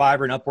 you go on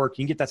Fiverr and Upwork, you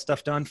can get that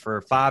stuff done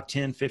for $5,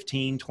 $10,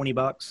 $15,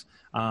 $20.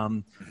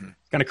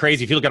 It's kind of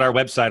crazy. If you look at our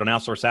website on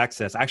Outsource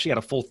Access, I actually got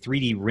a full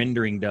 3D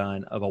rendering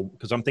done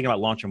because I'm thinking about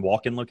launching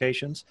walk-in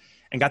locations,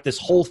 and got this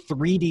whole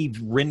 3D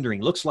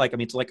rendering. Looks like, I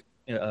mean, it's like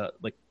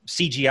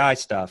CGI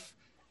stuff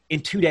in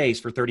 2 days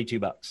for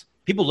 $32.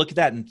 People look at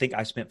that and think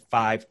I spent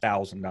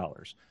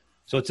 $5,000.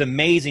 So it's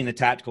amazing the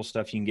tactical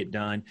stuff you can get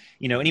done,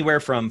 anywhere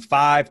from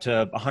 $5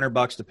 to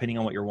 $100, depending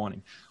on what you're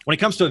wanting. When it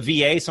comes to a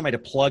VA, somebody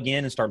to plug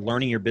in and start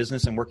learning your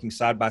business and working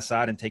side by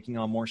side and taking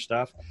on more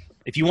stuff.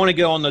 If you want to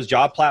go on those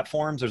job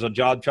platforms, there's a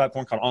job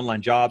platform called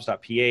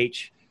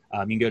onlinejobs.ph. You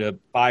can go to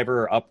Fiverr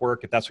or Upwork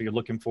if that's what you're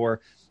looking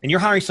for. And you're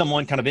hiring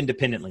someone kind of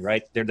independently,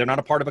 right? They're not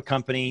a part of a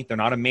company. They're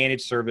not a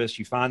managed service.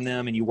 You find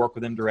them and you work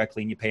with them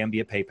directly and you pay them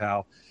via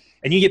PayPal.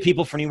 And you get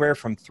people for anywhere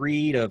from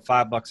 $3 to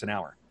 $5 an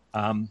hour.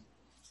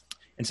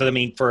 And so, I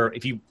mean,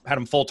 if you had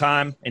them full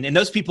time, and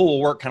those people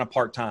will work kind of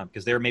part time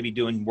because they're maybe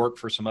doing work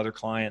for some other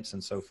clients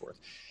and so forth.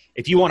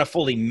 If you want a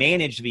fully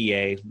managed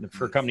VA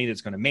for a company that's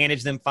going to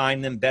manage them,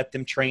 find them, vet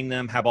them, train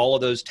them, have all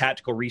of those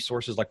tactical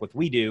resources like what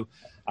we do.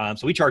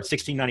 So we charge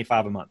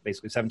 $16.95 a month,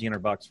 basically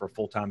 $1,700 for a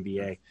full-time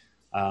VA.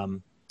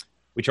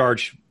 We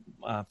charge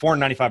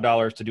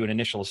 $495 to do an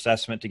initial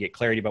assessment to get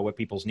clarity about what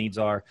people's needs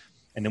are.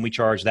 And then we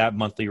charge that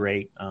monthly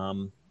rate,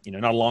 not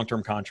a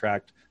long-term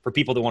contract for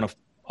people that want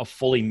a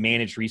fully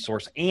managed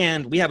resource.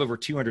 And we have over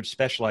 200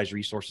 specialized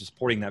resources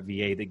supporting that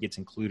VA that gets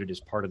included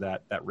as part of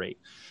that rate.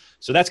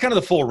 So that's kind of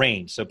the full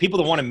range. So people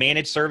that want a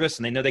managed service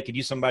and they know they could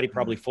use somebody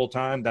probably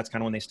full-time, that's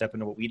kind of when they step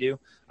into what we do.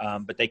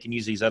 But they can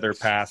use these other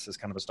paths as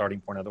kind of a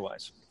starting point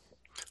otherwise.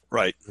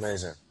 Right.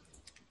 Amazing.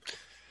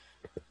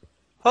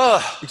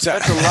 Oh,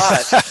 exactly.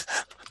 That's a lot.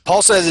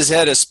 Paul says his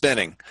head is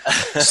spinning.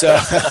 So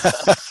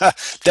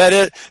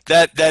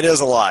that is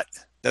a lot.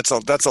 That's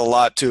a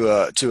lot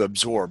to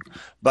absorb.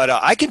 But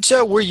I can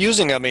tell we're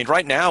using. I mean,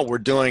 right now we're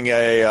doing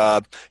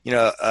a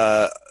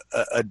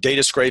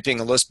data scraping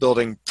and list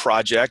building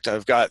project.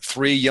 I've got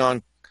 3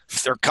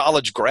 they're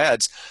college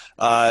grads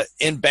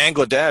in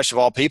Bangladesh of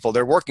all people.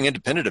 They're working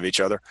independent of each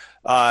other,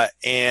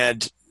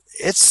 and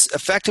it's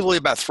effectively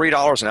about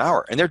 $3 an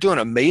hour, and they're doing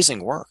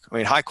amazing work. I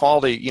mean, high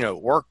quality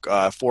work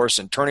for us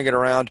and turning it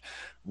around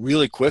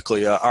really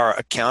quickly. Our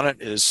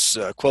accountant is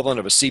equivalent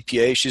of a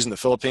CPA. She's in the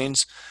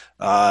Philippines,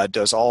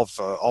 does all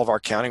of our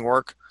accounting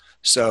work.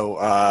 So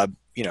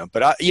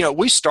but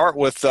we started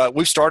with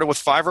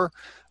Fiverr.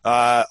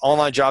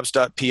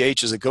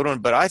 Onlinejobs.ph is a good one,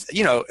 but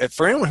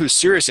for anyone who's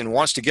serious and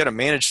wants to get a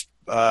managed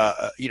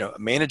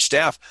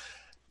staff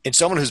and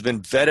someone who's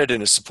been vetted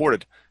and is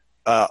supported,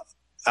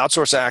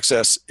 Outsource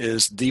Access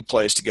is the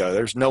place to go.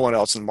 There's no one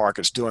else in the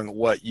market that's doing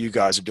what you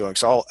guys are doing.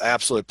 So I'll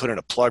absolutely put in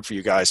a plug for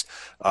you guys.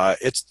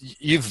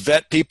 You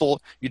vet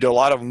people, you do a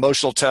lot of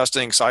emotional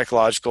testing,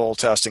 psychological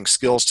testing,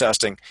 skills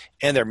testing,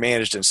 and they're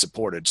managed and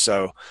supported.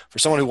 So for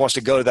someone who wants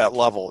to go to that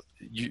level,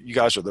 you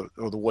guys are the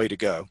way to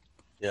go.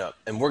 Yeah,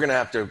 and we're going to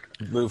have to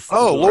move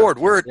forward. Oh, Lord,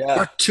 we're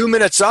 2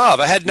 minutes off.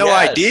 I had no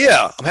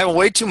idea. I'm having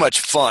way too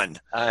much fun.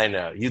 I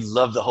know. You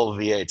love the whole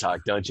VA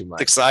talk, don't you,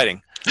 Mike? It's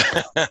exciting.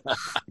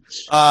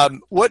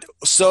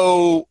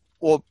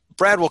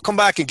 Brad, we'll come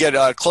back and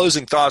get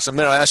closing thoughts in a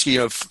minute. I'll ask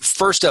you,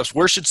 first steps,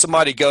 where should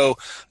somebody go,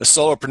 a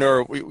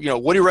solopreneur?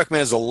 What do you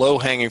recommend as a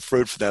low-hanging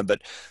fruit for them?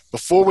 But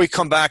before we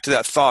come back to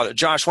that thought,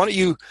 Josh, why don't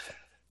you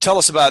tell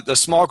us about the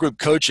small group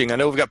coaching? I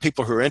know we've got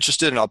people who are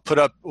interested, and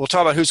we'll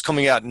talk about who's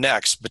coming out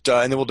next, but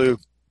and then we'll do,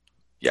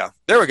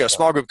 there we go,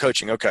 small group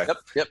coaching. Okay.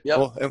 Yep.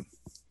 Well,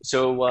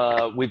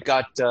 so we've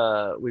been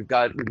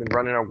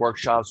running our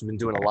workshops. We've been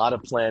doing a lot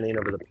of planning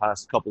over the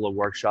past couple of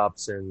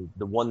workshops, and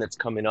the one that's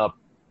coming up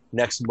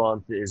next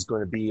month is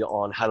going to be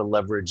on how to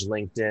leverage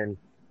LinkedIn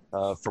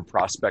for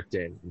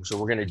prospecting. So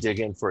we're going to dig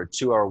in for a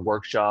 2-hour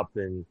workshop,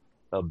 and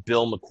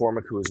Bill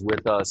McCormick, who is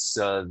with us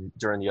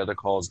during the other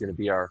call, is going to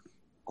be our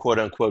quote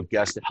unquote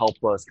guest to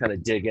help us kind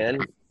of dig in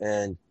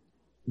and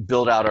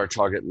build out our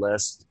target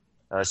list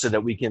so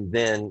that we can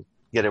then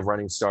get a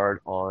running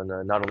start on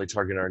not only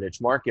targeting our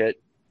niche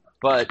market,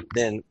 but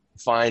then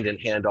find and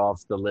hand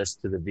off the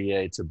list to the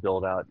VA to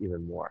build out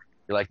even more.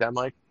 You like that,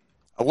 Mike?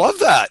 I love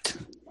that.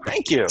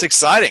 Thank you. It's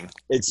exciting.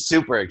 It's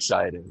super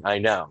exciting. I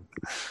know.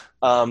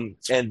 And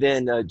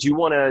then do you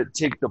want to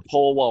take the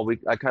poll while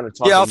I kind of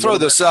talk? Yeah, I'll throw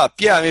this up.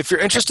 Yeah, I mean, if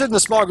you're interested in the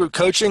small group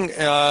coaching,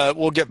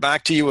 we'll get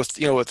back to you with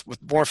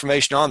more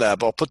information on that.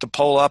 But I'll put the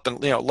poll up and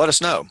let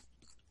us know.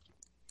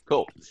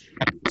 Cool.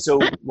 So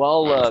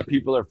while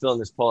people are filling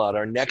this poll out,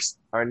 our next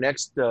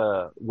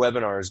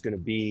webinar is going to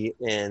be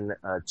in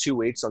 2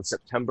 weeks on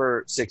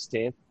September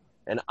 16th,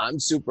 and I'm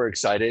super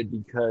excited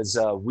because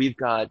we've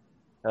got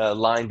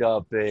lined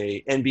up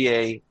a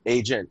NBA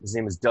agent. His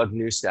name is Doug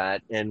Neustadt,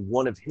 and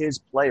one of his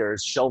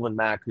players, Shelvin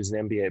Mack, who's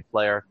an NBA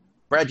player.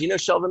 Brad, do you know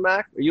Shelvin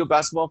Mack? Are you a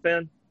basketball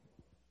fan?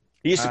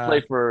 He used to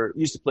play for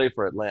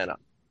Atlanta.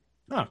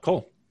 Oh,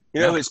 cool. You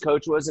know who his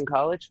coach was in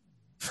college?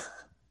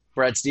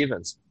 Brad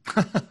Stevens.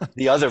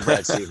 The other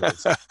Brad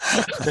Stevens.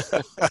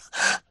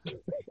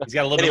 He's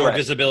got a little bit more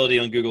visibility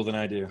on Google than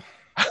I do.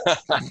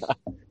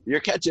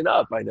 You're catching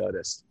up, I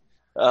noticed.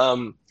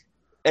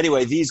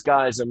 anyway, these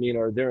guys, I mean,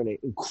 they're in an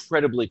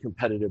incredibly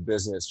competitive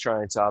business,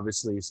 trying to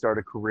obviously start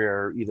a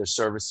career either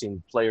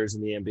servicing players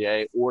in the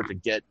NBA or to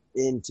get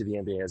into the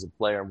NBA as a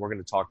player. And we're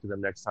going to talk to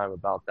them next time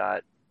about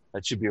that.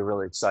 That should be a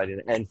really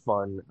exciting and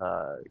fun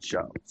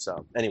show.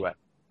 So anyway,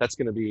 that's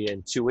going to be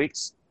in 2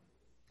 weeks.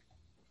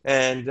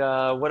 And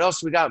what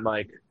else we got,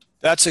 Mike?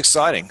 That's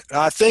exciting.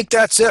 I think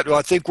that's it. Well,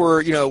 I think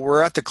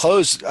we're at the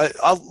close.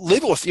 I'll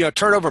leave it with,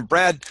 turn over,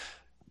 Brad,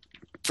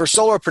 for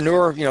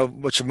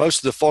Solopreneur, which are most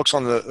of the folks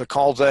on the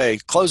call today,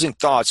 closing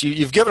thoughts.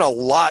 You've given a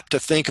lot to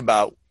think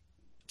about.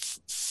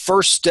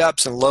 First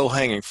steps and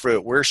low-hanging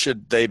fruit. Where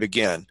should they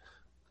begin?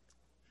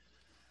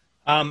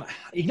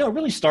 It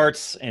really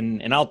starts,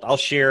 and I'll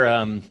share.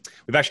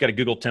 We've actually got a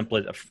Google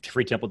template, a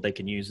free template they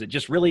can use. That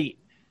just really,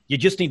 you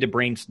just need to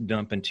brain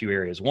dump in two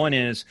areas. One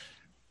is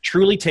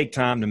truly take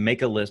time to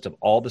make a list of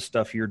all the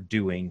stuff you're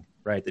doing,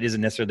 right, that isn't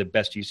necessarily the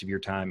best use of your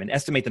time, and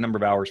estimate the number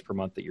of hours per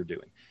month that you're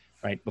doing.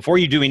 Right. Before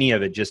you do any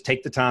of it, just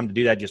take the time to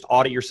do that. Just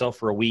audit yourself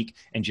for a week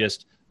and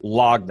just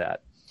log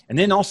that. And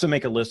then also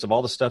make a list of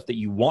all the stuff that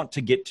you want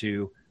to get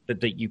to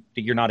that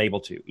you're not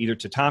able to, either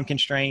to time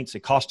constraints,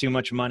 it costs too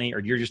much money, or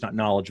you're just not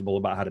knowledgeable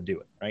about how to do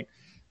it. Right.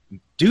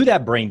 Do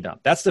that brain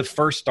dump. That's the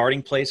first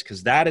starting place,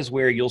 because that is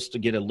where you'll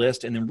get a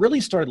list, and then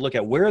really start to look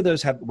at where are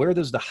those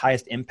the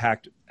highest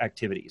impact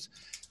activities.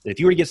 If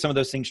you were to get some of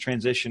those things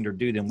transitioned or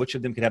do them, which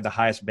of them could have the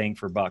highest bang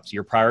for bucks?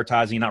 You're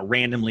prioritizing, not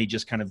randomly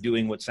just kind of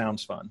doing what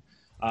sounds fun.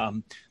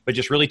 But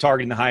just really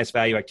targeting the highest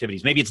value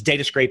activities. Maybe it's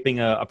data scraping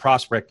a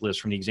prospect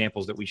list from the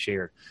examples that we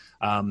shared.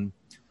 And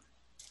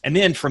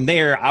then from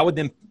there, I would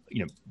then,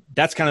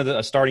 that's kind of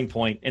a starting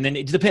point. And then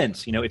it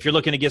depends, if you're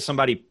looking to get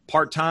somebody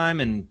part-time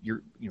and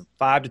you're,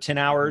 5 to 10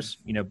 hours,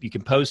 you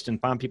can post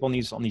and find people on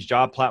these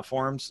job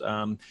platforms.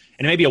 And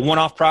it may be a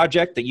one-off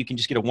project that you can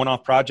just get a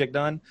one-off project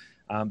done.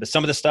 But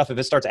some of the stuff, if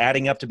it starts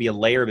adding up to be a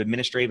layer of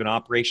administrative and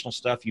operational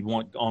stuff you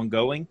want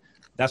ongoing,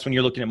 that's when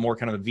you're looking at more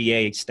kind of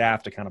a VA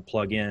staff to kind of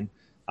plug in.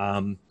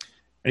 And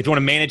if you want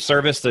to manage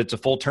service, that's a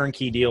full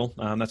turnkey deal.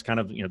 That's kind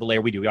of, the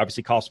layer we do. We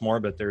obviously cost more,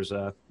 but there's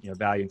a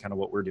value in kind of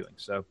what we're doing.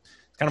 So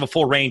it's kind of a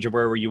full range of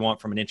wherever you want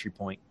from an entry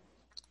point.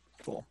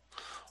 Cool.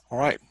 All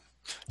right.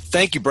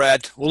 Thank you,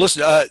 Brad. Well,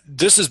 listen,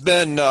 this has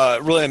been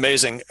really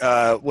amazing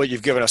what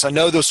you've given us. I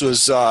know this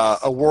was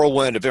a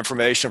whirlwind of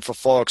information for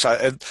folks.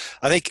 I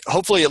think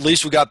hopefully at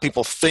least we got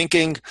people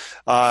thinking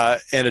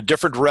in a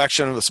different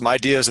direction with some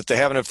ideas that they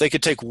haven't. If they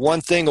could take one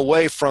thing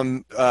away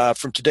from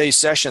today's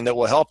session that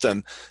will help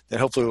them, then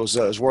hopefully it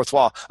was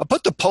worthwhile. I'll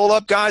put the poll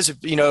up, guys.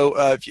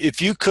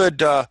 If you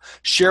could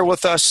share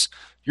with us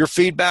your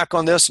feedback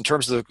on this in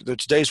terms of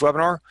today's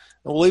webinar,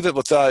 and we'll leave it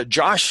with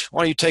Josh.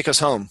 Why don't you take us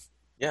home?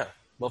 Yeah.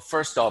 Well,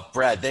 first off,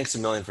 Brad, thanks a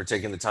million for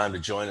taking the time to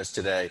join us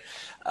today.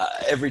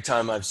 Every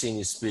time I've seen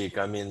you speak,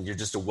 I mean, you're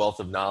just a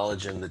wealth of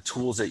knowledge, and the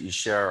tools that you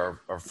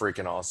share are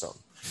freaking awesome.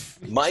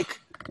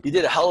 Mike, you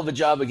did a hell of a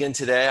job again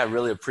today. I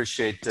really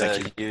appreciate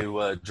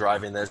you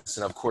driving this.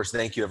 And of course,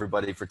 thank you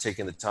everybody for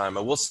taking the time.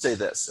 I will say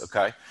this,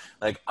 okay?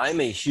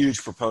 I'm a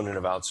huge proponent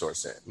of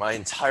outsourcing. My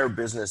entire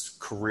business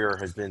career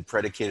has been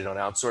predicated on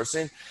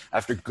outsourcing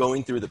after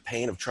going through the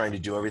pain of trying to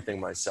do everything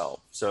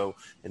myself. So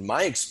in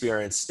my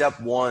experience,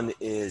 step one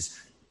is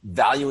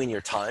valuing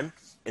your time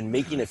and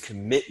making a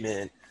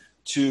commitment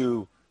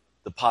to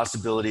the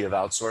possibility of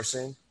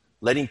outsourcing,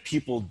 letting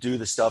people do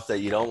the stuff that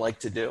you don't like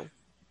to do.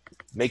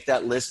 Make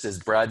that list as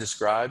Brad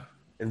described,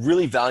 and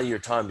really value your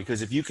time,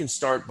 because if you can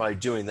start by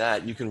doing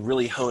that, you can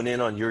really hone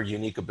in on your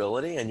unique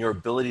ability and your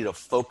ability to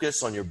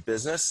focus on your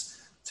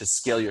business to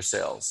scale your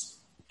sales.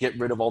 Get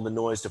rid of all the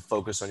noise to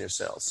focus on your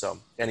sales. So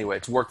anyway,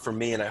 it's worked for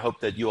me, and I hope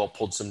that you all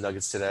pulled some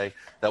nuggets today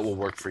that will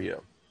work for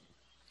you.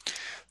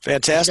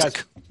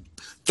 Fantastic.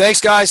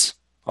 Thanks, guys.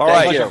 All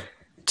right. Thank you.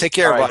 Take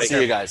care, everybody.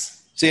 See you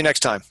guys. See you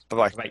next time.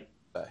 Bye-bye. Bye.